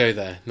 Let's not go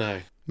there,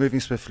 no. Moving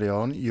swiftly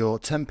on, your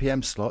 10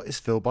 p.m. slot is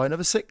filled by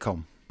another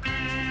sitcom.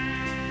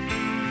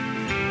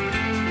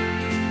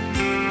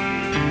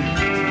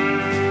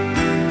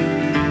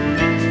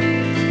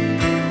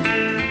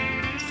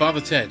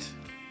 Father Ted.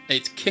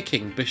 It's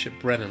kicking Bishop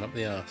Brennan up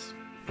the arse.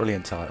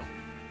 Brilliant title.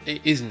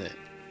 Isn't it?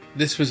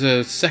 This was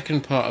a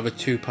second part of a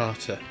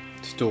two-parter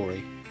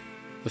story.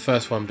 The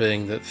first one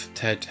being that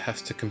Ted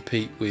has to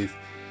compete with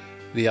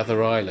the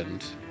other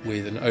island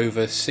with an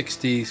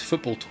over-60s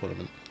football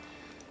tournament.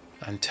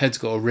 And Ted's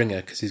got a ringer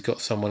because he's got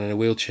someone in a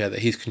wheelchair that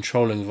he's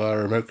controlling via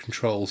remote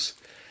controls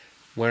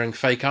wearing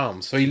fake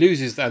arms. So he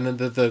loses, and then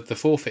the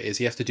forfeit is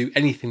he has to do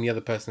anything the other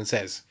person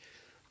says.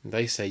 And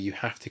they say you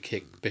have to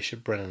kick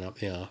Bishop Brennan up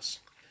the arse.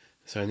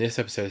 So in this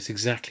episode, it's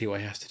exactly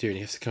what he has to do, and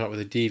he has to come up with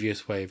a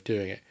devious way of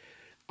doing it.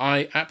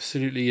 I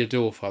absolutely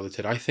adore Father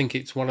Ted. I think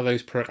it's one of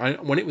those...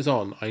 when it was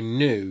on, I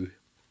knew...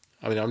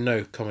 I mean, I'm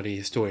no comedy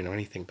historian or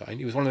anything, but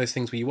it was one of those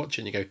things where you watch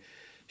it and you go,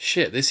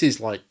 shit, this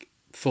is like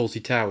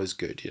Fawlty Towers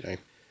good, you know?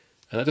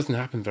 And that doesn't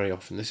happen very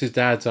often. This is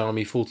Dad's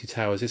Army, Fawlty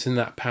Towers. It's in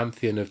that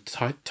pantheon of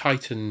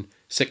Titan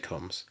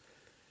sitcoms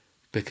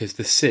because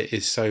the sit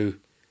is so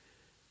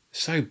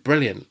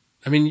brilliant.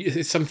 I mean,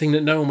 it's something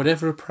that no one would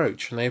ever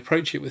approach, and they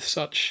approach it with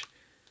such...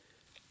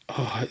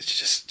 Oh, it's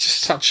just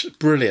such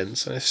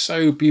brilliance, and it's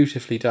so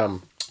beautifully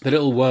done. The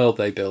little world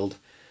they build,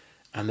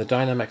 and the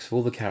dynamics of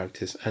all the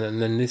characters,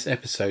 and then this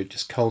episode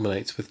just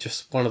culminates with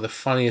just one of the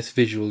funniest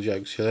visual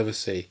jokes you'll ever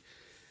see.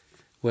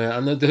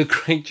 And the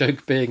great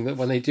joke being that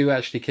when they do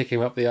actually kick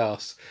him up the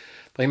arse,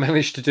 they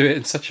manage to do it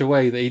in such a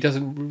way that he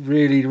doesn't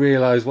really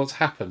realise what's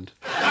happened.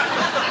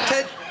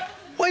 Ted,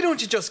 why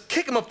don't you just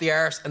kick him up the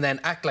arse and then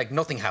act like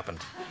nothing happened?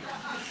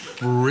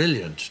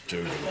 Brilliant,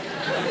 Dougal.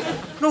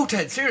 No,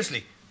 Ted,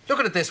 seriously.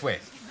 Look at it this way.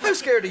 How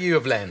scared are you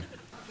of Len?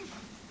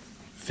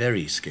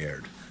 Very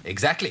scared.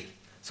 Exactly.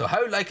 So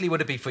how likely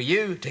would it be for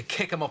you to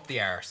kick him up the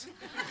arse?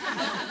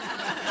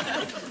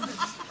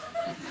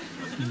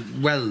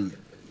 Well,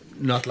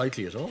 not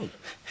likely at all.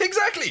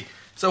 Exactly.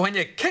 So when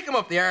you kick him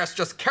up the arse,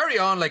 just carry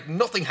on like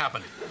nothing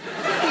happened.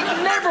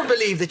 He'd never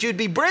believe that you'd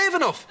be brave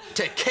enough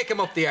to kick him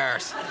up the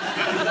arse.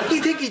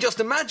 He'd think he just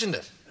imagined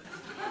it.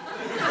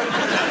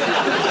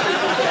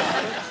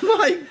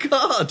 My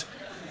God!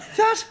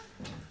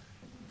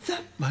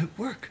 That might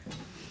work.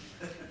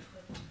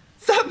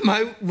 That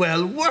might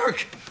well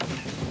work.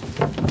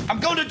 I'm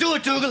going to do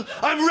it, Dougal.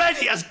 I'm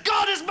ready, as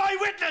God is my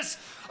witness.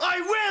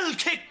 I will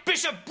kick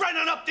Bishop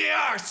Brennan up the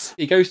arse.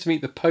 He goes to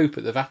meet the Pope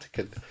at the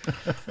Vatican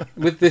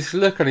with this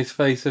look on his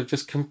face of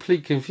just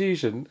complete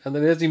confusion. And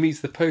then as he meets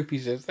the Pope, he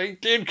says, "They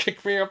did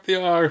kick me up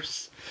the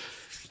arse."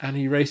 And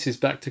he races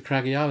back to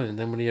Craggy Island. And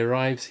then when he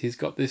arrives, he's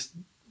got this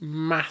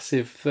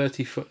massive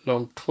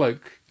 30-foot-long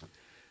cloak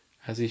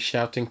as he's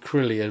shouting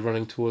Crillia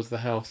running towards the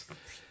house.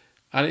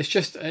 And it's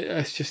just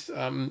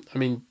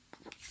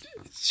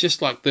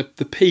like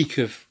the peak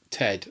of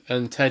Ted.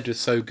 And Ted was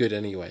so good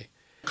anyway.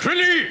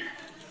 Crilly!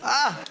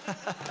 Ah!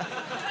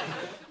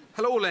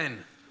 Hello,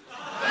 Len.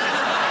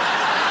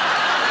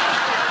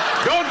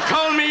 Don't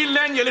call me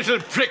Len, you little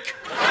prick.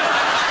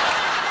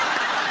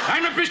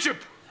 I'm a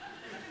bishop.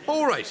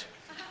 All right.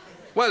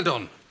 Well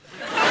done.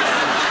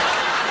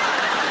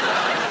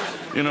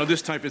 You know,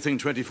 this type of thing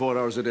 24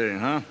 hours a day,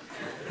 huh?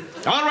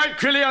 All right,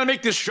 Crilly, I'll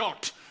make this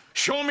short.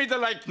 Show me the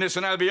likeness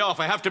and I'll be off.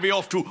 I have to be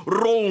off to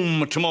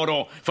Rome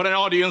tomorrow for an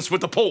audience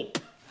with the Pope.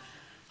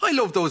 I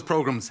love those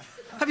programmes.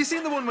 Have you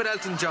seen the one with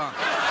Elton John?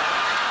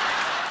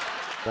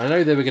 I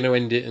know they were going to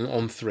end it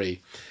on 3,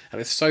 and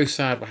it's so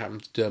sad what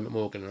happened to Dermot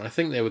Morgan, and I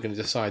think they were going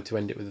to decide to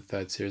end it with the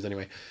 3rd series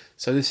anyway.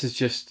 So this is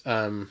just,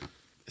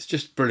 it's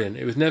just brilliant.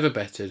 It was never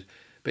bettered,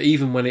 but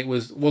even when it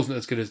wasn't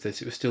as good as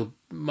this, it was still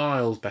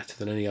miles better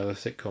than any other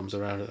sitcoms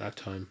around at that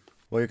time.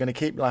 Well, you're going to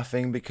keep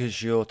laughing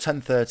because your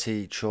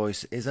 10:30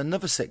 choice is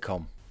another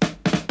sitcom.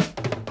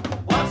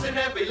 Once in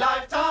every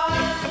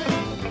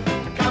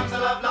lifetime comes a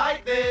love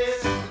like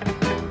this.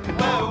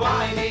 Oh,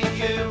 I need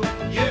you,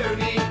 you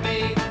need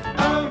me.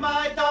 Oh,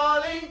 my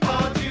darling,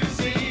 can't you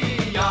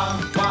see?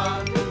 Young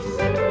ones,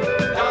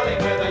 darling,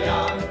 we're the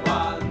young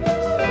ones.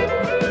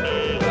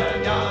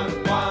 The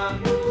young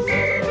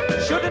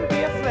ones shouldn't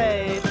be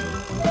afraid.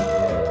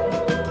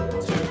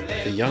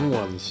 The Young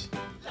Ones.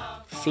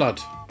 Flood.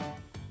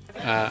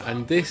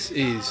 And this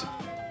is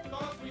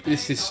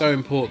so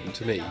important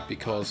to me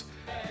because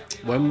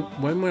when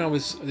I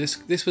was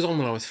this was on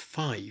when I was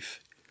 5,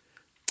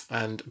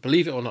 and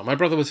believe it or not, my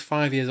brother was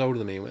 5 years older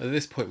than me. At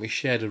this point, we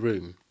shared a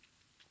room,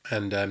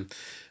 and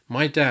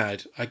my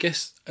dad, I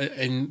guess,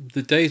 in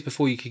the days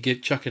before you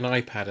could chuck an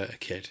iPad at a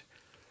kid,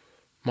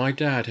 my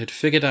dad had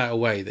figured out a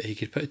way that he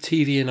could put a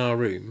TV in our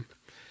room,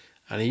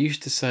 and he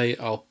used to say,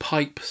 "I'll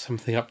pipe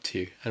something up to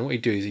you," and what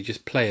he'd do is he'd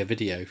just play a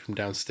video from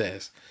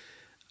downstairs.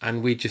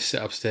 And we'd just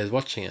sit upstairs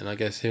watching it, and I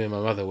guess him and my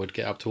mother would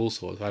get up to all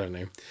sorts, I don't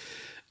know.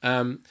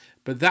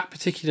 But that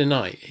particular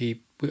night, I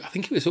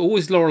think it was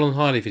always Laurel and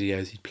Hardy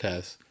videos he'd play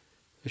us,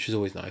 which was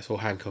always nice,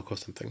 or Hancock or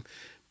something.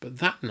 But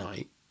that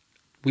night,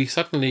 we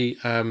suddenly,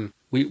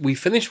 we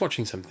finished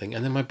watching something,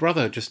 and then my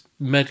brother just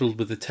meddled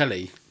with the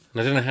telly,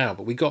 and I don't know how,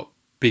 but we got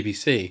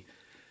BBC,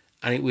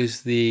 and it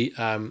was the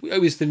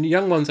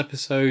Young Ones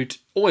episode,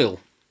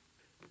 Oil.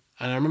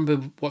 And I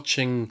remember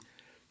watching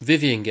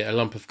Vivian get a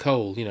lump of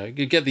coal, you know,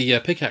 get the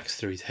pickaxe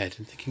through his head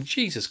and thinking,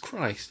 Jesus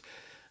Christ.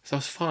 So I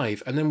was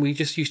 5, and then we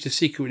just used to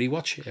secretly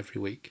watch it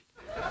every week.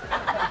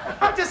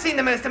 I've just seen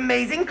the most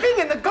amazing thing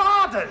in the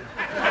garden.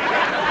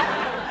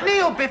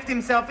 Neil biffed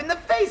himself in the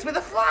face with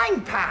a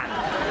frying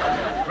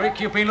pan. Rick,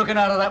 you've been looking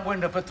out of that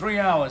window for 3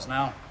 hours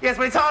now. Yes,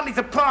 well, it's hardly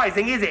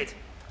surprising, is it?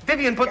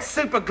 Vivian put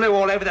super glue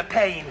all over the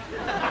pane.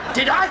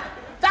 Did I?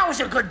 That was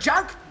a good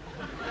joke.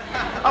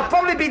 I'll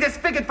probably be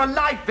disfigured for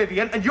life,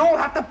 Vivian, and you'll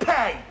have to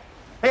pay.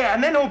 Here,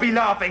 and then all be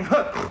laughing.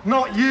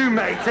 Not you,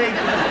 matey.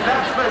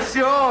 That's for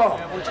sure.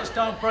 Yeah, well, just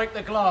don't break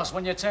the glass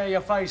when you tear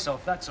your face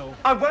off, that's all.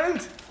 I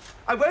won't.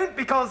 I won't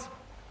because...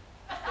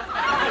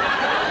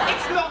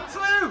 It's not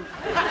true.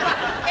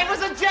 It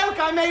was a joke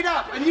I made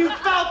up, and you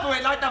fell for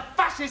it like the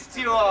fascists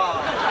you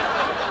are.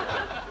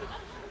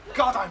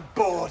 God, I'm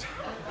bored.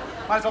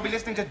 Might as well be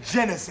listening to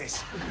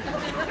Genesis.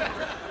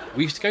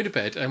 We used to go to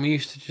bed and we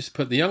used to just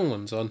put the young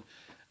ones on,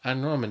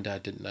 and Mum and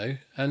Dad didn't know.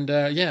 And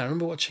yeah, I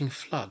remember watching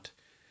Flood,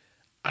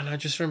 and I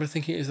just remember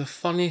thinking it was the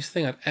funniest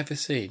thing I'd ever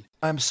seen.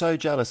 I'm so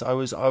jealous. I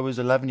was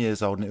 11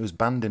 years old and it was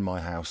banned in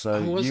my house,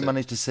 so you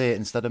managed to see it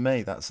instead of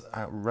me. That's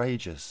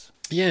outrageous.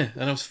 Yeah,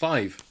 and I was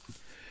 5.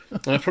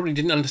 And I probably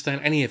didn't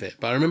understand any of it,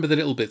 but I remember the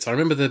little bits. I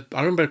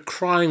remember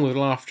crying with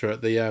laughter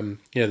at the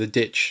the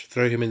ditch.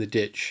 Throw him in the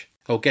ditch,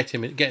 or get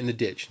in the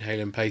ditch. And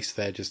Hale and Pace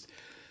there, just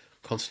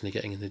constantly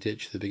getting in the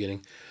ditch at the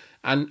beginning,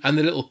 and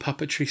the little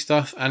puppetry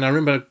stuff. And I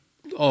remember,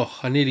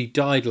 I nearly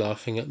died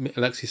laughing at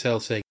Alexi Sale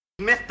saying,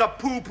 Mr.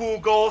 Poo-Poo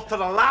goes to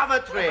the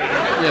lavatory.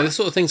 Yeah, the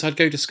sort of things I'd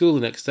go to school the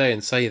next day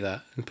and say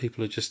that, and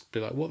people would just be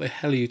like, "What the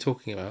hell are you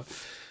talking about?"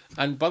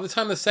 And by the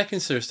time the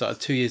second series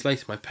started 2 years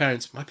later, my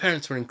parents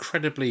were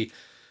incredibly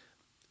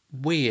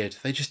weird.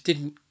 They just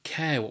didn't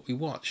care what we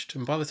watched.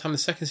 And by the time the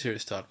second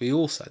series started, we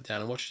all sat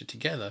down and watched it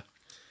together.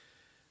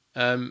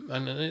 And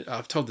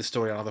I've told this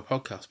story on other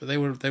podcasts, but they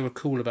were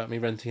cool about me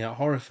renting out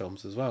horror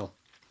films as well.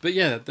 But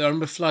yeah, I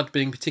remember Flood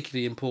being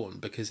particularly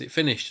important because it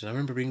finished, and I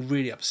remember being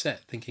really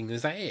upset, thinking,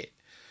 "Is that it?"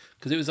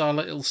 Because it was our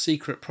little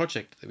secret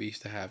project that we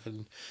used to have,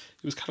 and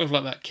it was kind of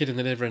like that Kid in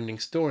the Never-Ending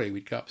Story.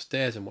 We'd go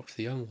upstairs and watch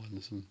the young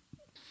ones, and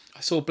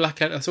I saw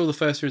Blackadder. I saw the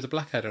first series of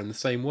Blackadder in the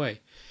same way.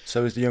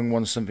 So is the young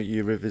ones something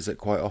you revisit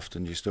quite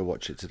often? Do you still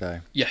watch it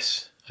today?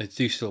 Yes, I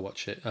do still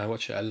watch it. I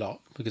watch it a lot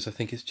because I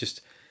think it's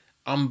just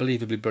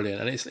unbelievably brilliant,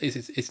 and it's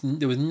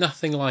there was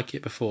nothing like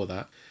it before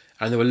that,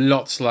 and there were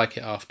lots like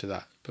it after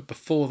that. But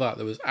before that,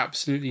 there was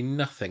absolutely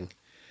nothing.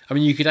 I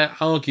mean, you could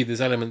argue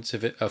there's elements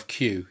of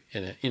Q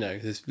in it.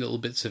 There's little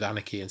bits of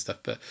Anarchy and stuff,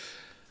 but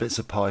bits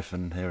of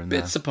Python here and there.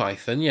 Bits of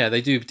Python, yeah.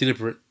 They do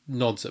deliberate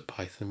nods at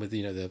Python with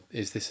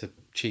is this a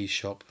cheese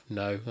shop?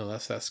 No,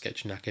 that's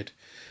sketch knackered,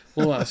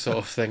 all that sort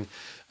of thing.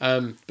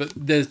 But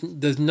there's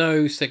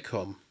no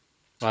sitcom,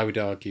 I would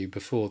argue,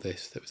 before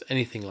this that was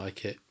anything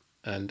like it,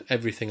 and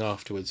everything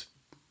afterwards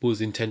was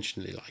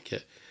intentionally like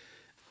it.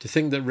 To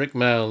think that Rick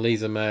Mayall,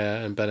 Lisa Mayer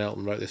and Ben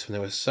Elton wrote this when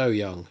they were so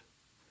young,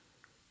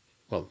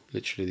 well,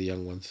 literally the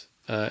young ones,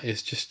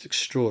 is just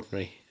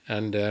extraordinary.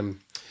 And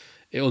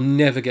it'll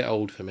never get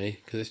old for me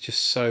because it's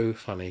just so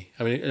funny.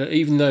 I mean,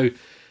 even though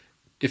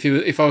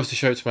if I was to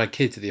show it to my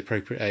kids at the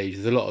appropriate age,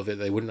 there's a lot of it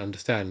they wouldn't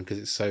understand because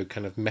it's so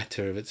kind of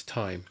meta of its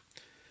time,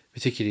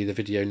 particularly the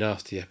Video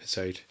Nasty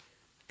episode,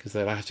 because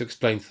I have to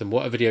explain to them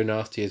what a Video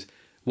Nasty is,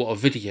 what a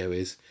video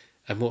is,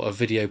 and what a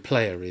video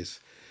player is.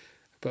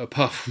 But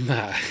apart from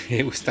that,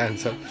 it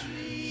stands up.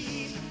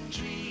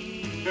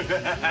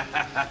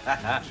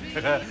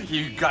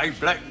 You gay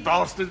black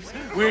bastards,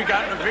 we're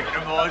going to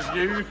victimise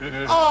you.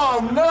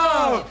 Oh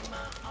no!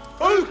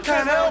 Who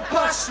can help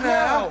us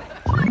now?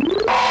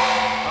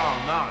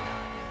 Oh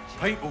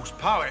no, People's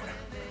Poet.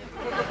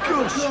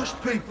 Gosh,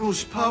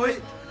 People's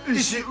Poet,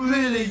 is it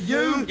really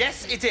you?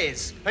 Yes, it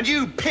is. And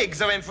you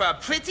pigs are in for a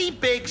pretty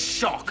big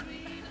shock.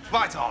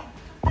 Right on.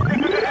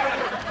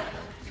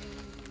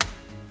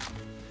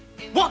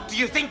 What do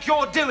you think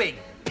you're doing,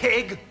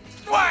 pig?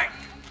 Whack!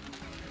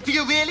 Do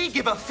you really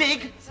give a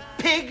fig,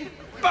 pig?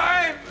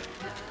 Bang!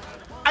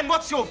 And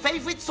what's your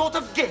favourite sort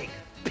of gig,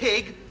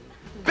 pig?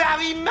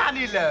 Barry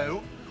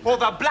Manilow or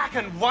the Black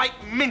and White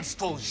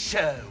Minstrel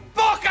Show?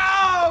 Fuck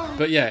off!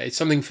 But yeah, it's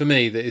something for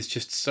me that is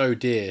just so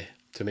dear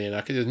to me,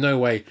 and there's no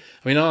way.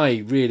 I mean, I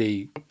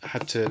really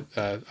had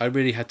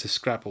to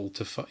scrabble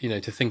to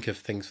think of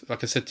things.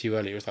 Like I said to you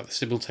earlier, it was like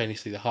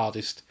simultaneously the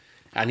hardest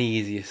and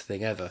easiest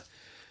thing ever.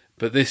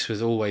 But this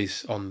was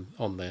always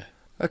on there.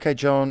 Okay,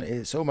 John,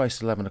 it's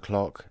almost 11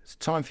 o'clock. It's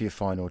time for your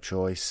final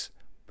choice.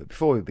 But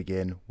before we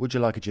begin, would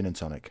you like a gin and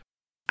tonic?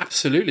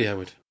 Absolutely, I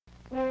would.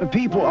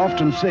 People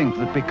often think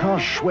that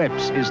because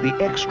Schweppes is the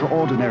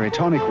extraordinary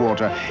tonic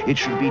water, it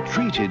should be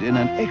treated in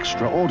an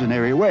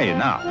extraordinary way.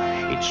 Now,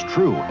 it's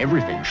true,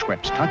 everything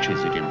Schweppes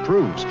touches, it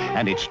improves.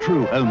 And it's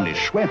true, only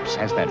Schweppes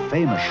has that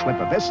famous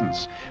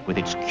Schweppefessence with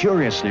its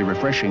curiously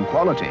refreshing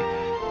quality.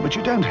 But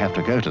you don't have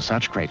to go to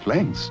such great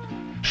lengths.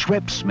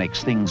 Schweppes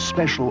makes things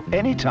special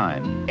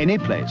anytime, any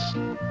place.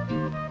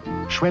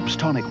 Schweppes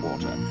tonic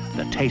water,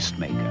 the taste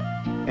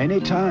maker.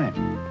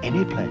 Anytime,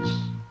 any place.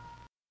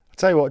 I'll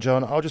tell you what,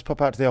 John, I'll just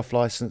pop out to the off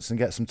licence and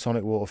get some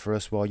tonic water for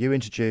us while you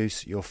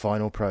introduce your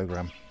final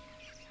programme.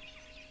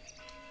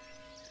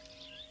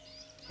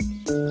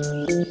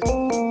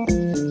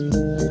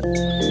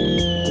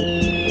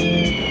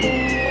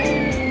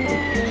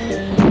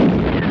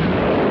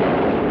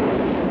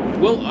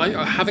 Well,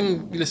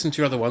 having listened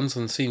to your other ones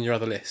and seen your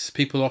other lists,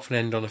 people often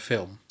end on a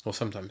film, or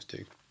sometimes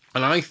do.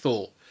 And I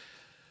thought,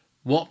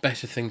 what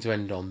better thing to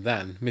end on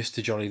than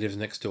Mr. Jolly Lives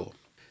Next Door,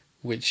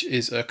 which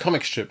is a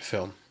comic strip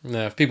film.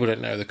 Now, if people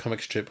don't know, the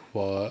comic strip,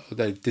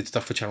 they did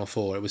stuff for Channel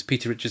 4. It was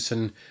Peter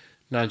Richardson,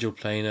 Nigel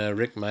Planer,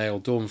 Rick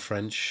Mayall, Dawn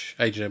French,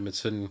 Adrian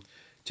Edmondson,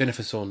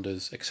 Jennifer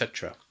Saunders,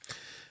 etc.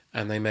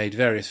 And they made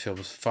various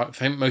films,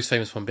 most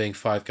famous one being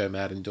Five Go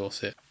Mad in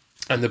Dorset,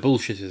 and The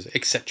Bullshitters,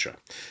 etc.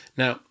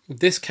 Now,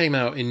 this came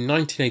out in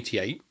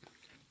 1988,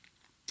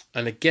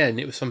 and again,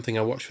 it was something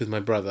I watched with my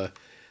brother,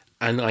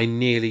 and I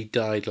nearly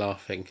died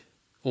laughing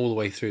all the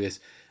way through this.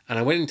 And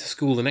I went into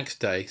school the next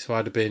day, so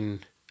I'd have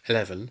been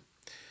 11,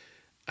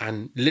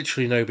 and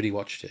literally nobody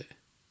watched it.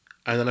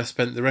 And then I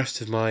spent the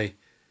rest of my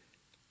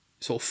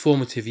sort of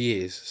formative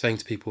years saying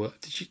to people, have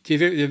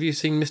you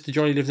seen Mr.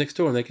 Jolly Lives Next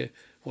Door? And they go,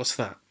 what's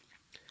that?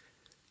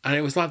 And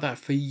it was like that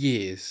for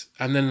years.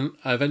 And then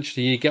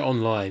eventually you get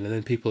online and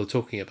then people are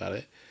talking about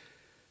it.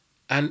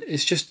 And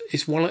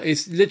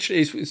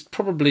it's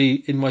probably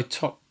in my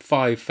top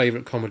 5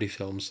 favourite comedy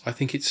films. I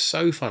think it's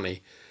so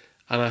funny.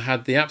 And I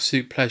had the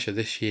absolute pleasure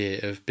this year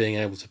of being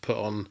able to put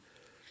on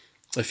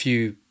a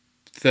few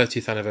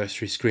 30th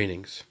anniversary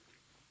screenings.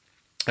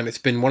 And it's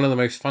been one of the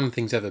most fun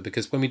things ever,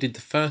 because when we did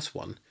the first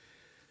one,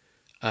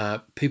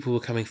 people were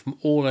coming from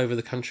all over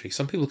the country.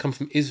 Some people come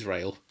from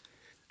Israel.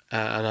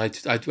 And I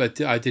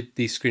did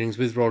these screenings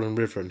with Roland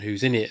Riveren,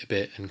 who's in it a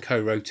bit and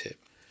co-wrote it.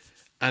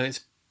 And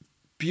it's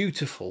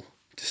beautiful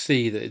to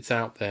see that it's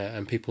out there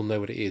and people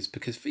know what it is.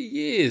 Because for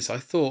years I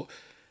thought...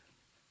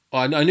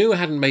 I knew I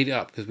hadn't made it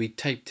up because we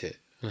taped it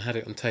and had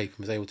it on tape and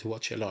was able to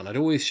watch it a lot. And I'd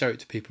always show it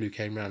to people who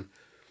came round.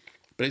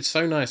 But it's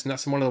so nice, and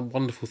that's one of the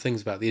wonderful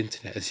things about the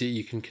internet, is that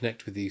you can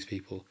connect with these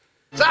people.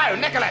 So,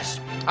 Nicholas,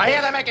 I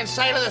hear they're making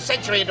Sale of the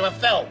Century into a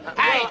film.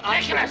 Hey,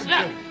 Nicholas,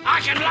 look, I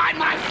can light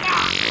my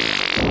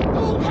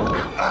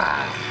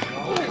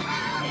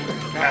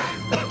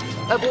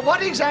fire.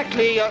 What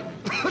exactly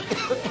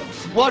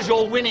was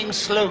your winning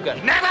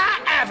slogan? Never,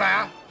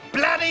 ever,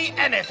 bloody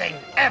anything,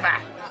 ever.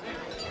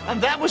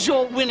 And that was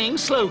your winning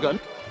slogan?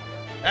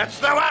 That's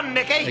the one,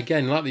 Nicky.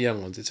 Again, like the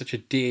young ones, it's such a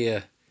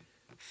dear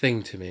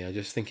thing to me. I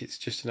just think it's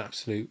just an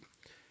absolute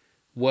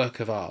work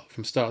of art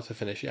from start to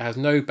finish. It has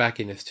no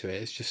bagginess to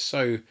it. It's just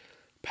so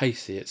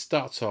pacey. It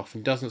starts off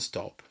and doesn't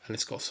stop, and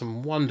it's got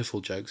some wonderful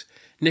jokes.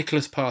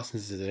 Nicholas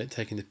Parsons is in it,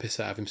 taking the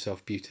piss out of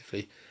himself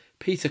beautifully.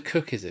 Peter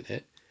Cook is in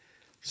it,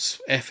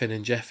 effing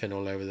and jeffing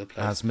all over the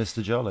place. As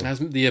Mr. Jolly. As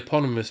the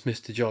eponymous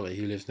Mr. Jolly,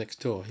 who lives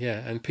next door,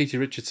 yeah. And Peter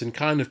Richardson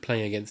kind of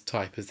playing against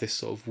type as this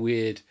sort of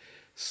weird,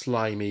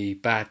 slimy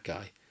bad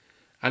guy.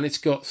 And it's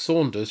got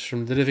Saunders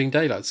from The Living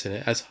Daylights in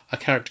it as a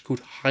character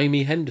called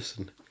Jaime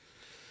Henderson.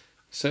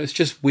 So it's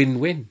just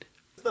win-win.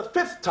 It's the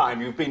 5th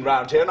time you've been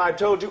round here, and I've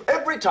told you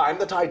every time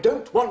that I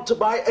don't want to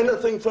buy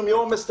anything from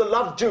your Mr.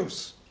 Love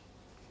Juice.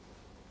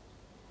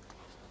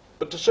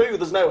 But to show you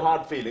there's no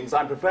hard feelings,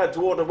 I'm prepared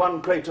to order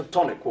 1 crate of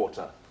tonic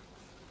water.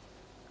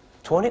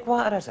 Tonic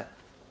water, is it?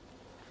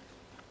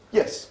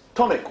 Yes,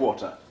 tonic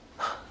water.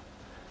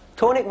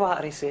 Tonic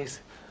water, he says.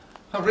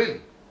 Oh,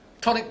 really?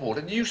 Tonic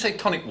water? Did you say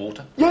tonic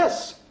water?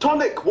 Yes,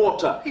 tonic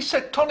water. He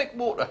said tonic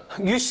water.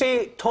 You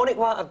say tonic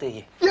water, do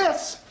you?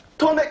 Yes,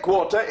 tonic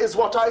water is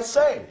what I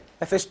say.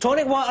 If it's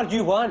tonic water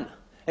you want,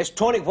 it's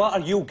tonic water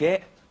you'll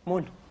get. Come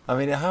on. I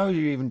mean, how do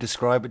you even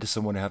describe it to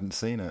someone who hadn't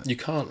seen it? You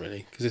can't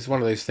really, because it's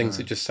one of those things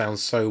that just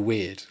sounds so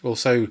weird, or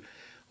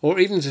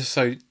even just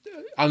so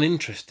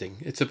uninteresting.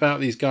 It's about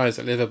these guys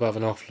that live above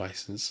an off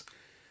licence,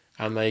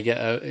 and they get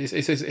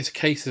it's a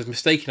case of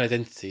mistaken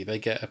identity. They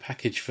get a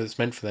package that's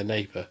meant for their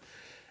neighbour,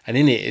 and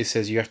in it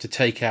says you have to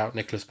take out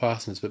Nicholas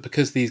Parsons, but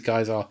because these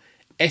guys are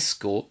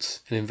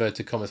escorts, in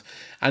inverted commas,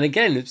 and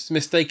again, it's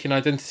mistaken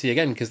identity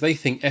again, because they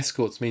think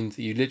escorts means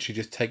that you literally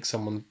just take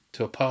someone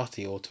to a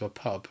party or to a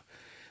pub.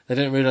 They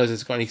don't realise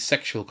it's got any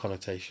sexual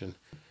connotation,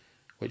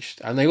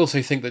 and they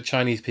also think that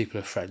Chinese people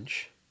are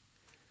French.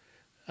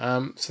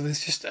 So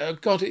there's just,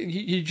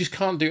 you just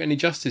can't do it any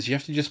justice. You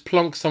have to just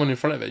plonk someone in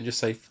front of it and just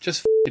say, just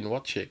f***ing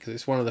watch it, because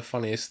it's one of the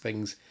funniest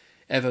things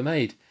ever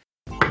made.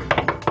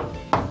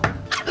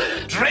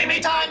 Dreamy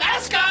time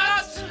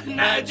escorts!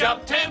 No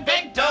job too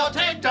big, door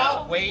to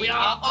door. We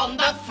are on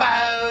the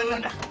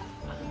phone.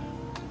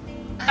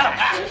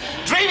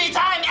 Dreamy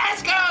time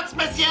escorts,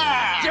 monsieur!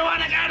 Do you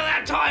want to go to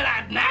the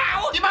toilet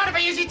now? Do you mind if I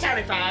use your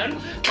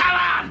telephone? Come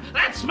on,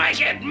 let's make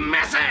it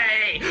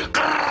messy!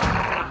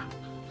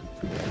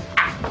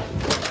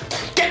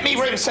 Get me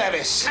room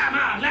service. Come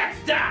on,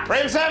 let's dance.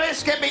 Room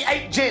service, get me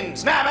 8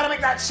 gins. Now, better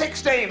make that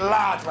 16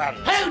 large ones.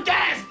 Who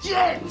dares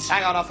gins?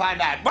 Hang on, I'll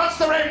find out. What's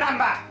the room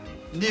number?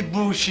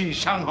 Nibushi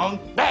Shanghai.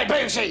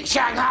 Nibushi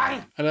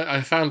Shanghai. And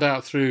I found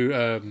out through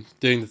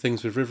doing the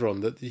things with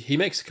Riveron that he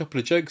makes a couple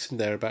of jokes in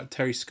there about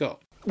Terry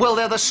Scott. Well,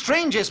 they're the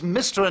strangest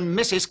Mr. and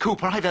Mrs.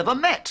 Cooper I've ever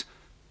met.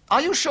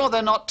 Are you sure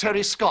they're not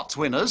Terry Scott's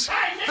winners?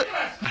 Hey,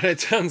 Nicholas! And it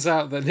turns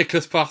out that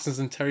Nicholas Parsons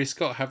and Terry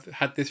Scott have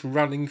had this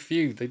running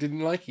feud. They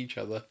didn't like each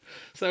other.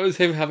 So it was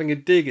him having a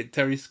dig at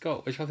Terry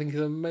Scott, which I think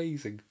is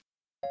amazing.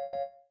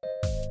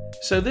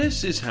 So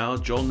this is how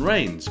John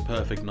Rain's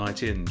Perfect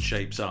Night In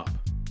shapes up.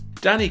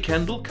 Danny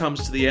Kendall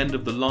comes to the end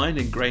of the line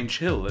in Grange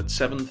Hill at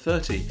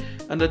 7:30,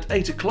 and at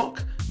 8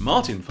 o'clock,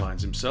 Martin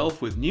finds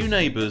himself with new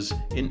neighbours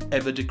in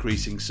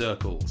ever-decreasing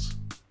circles.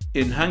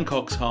 In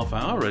Hancock's half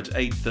hour at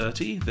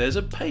 8:30, there's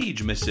a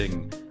page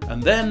missing,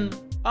 and then,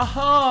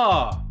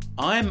 aha!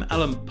 I'm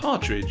Alan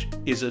Partridge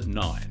is at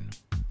 9.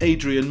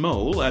 Adrian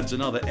Mole adds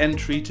another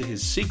entry to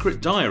his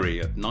secret diary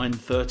at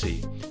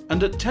 9:30,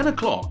 and at 10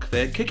 o'clock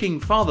they're kicking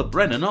Father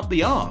Brennan up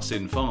the arse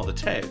in Father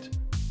Ted.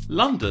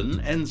 London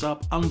ends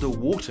up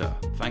underwater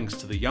thanks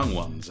to the young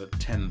ones at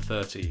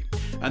 10:30,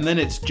 and then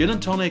it's gin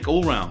and tonic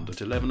all round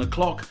at 11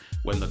 o'clock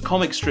when the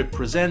comic strip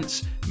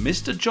presents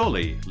Mr.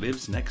 Jolly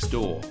Lives Next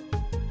Door.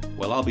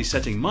 Well, I'll be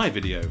setting my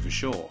video for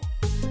sure.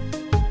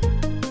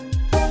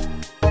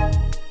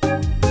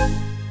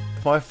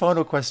 My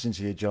final question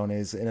to you, John,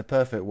 is in a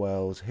perfect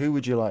world, who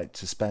would you like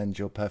to spend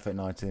your perfect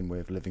night in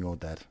with, living or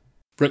dead?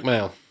 Rick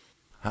Mail.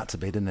 Had to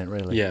be, didn't it,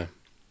 really? Yeah.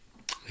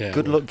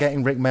 Good luck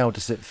getting Rick Mail to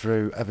sit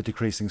through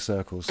ever-decreasing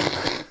circles.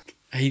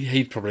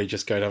 He'd probably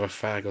just go and have a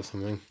fag or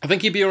something. I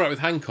think he'd be all right with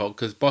Hancock,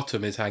 because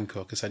Bottom is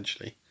Hancock,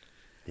 essentially.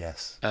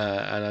 Yes.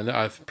 And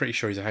I'm pretty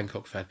sure he's a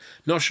Hancock fan.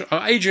 Not sure.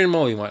 Adrian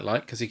Mole you might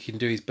like, because he can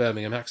do his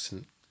Birmingham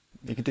accent.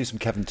 You could do some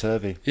Kevin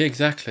Turvey. Yeah,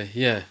 exactly.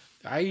 Yeah.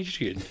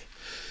 Adrian.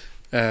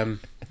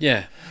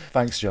 Yeah.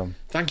 Thanks, John.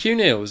 Thank you,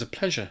 Neil. It was a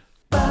pleasure.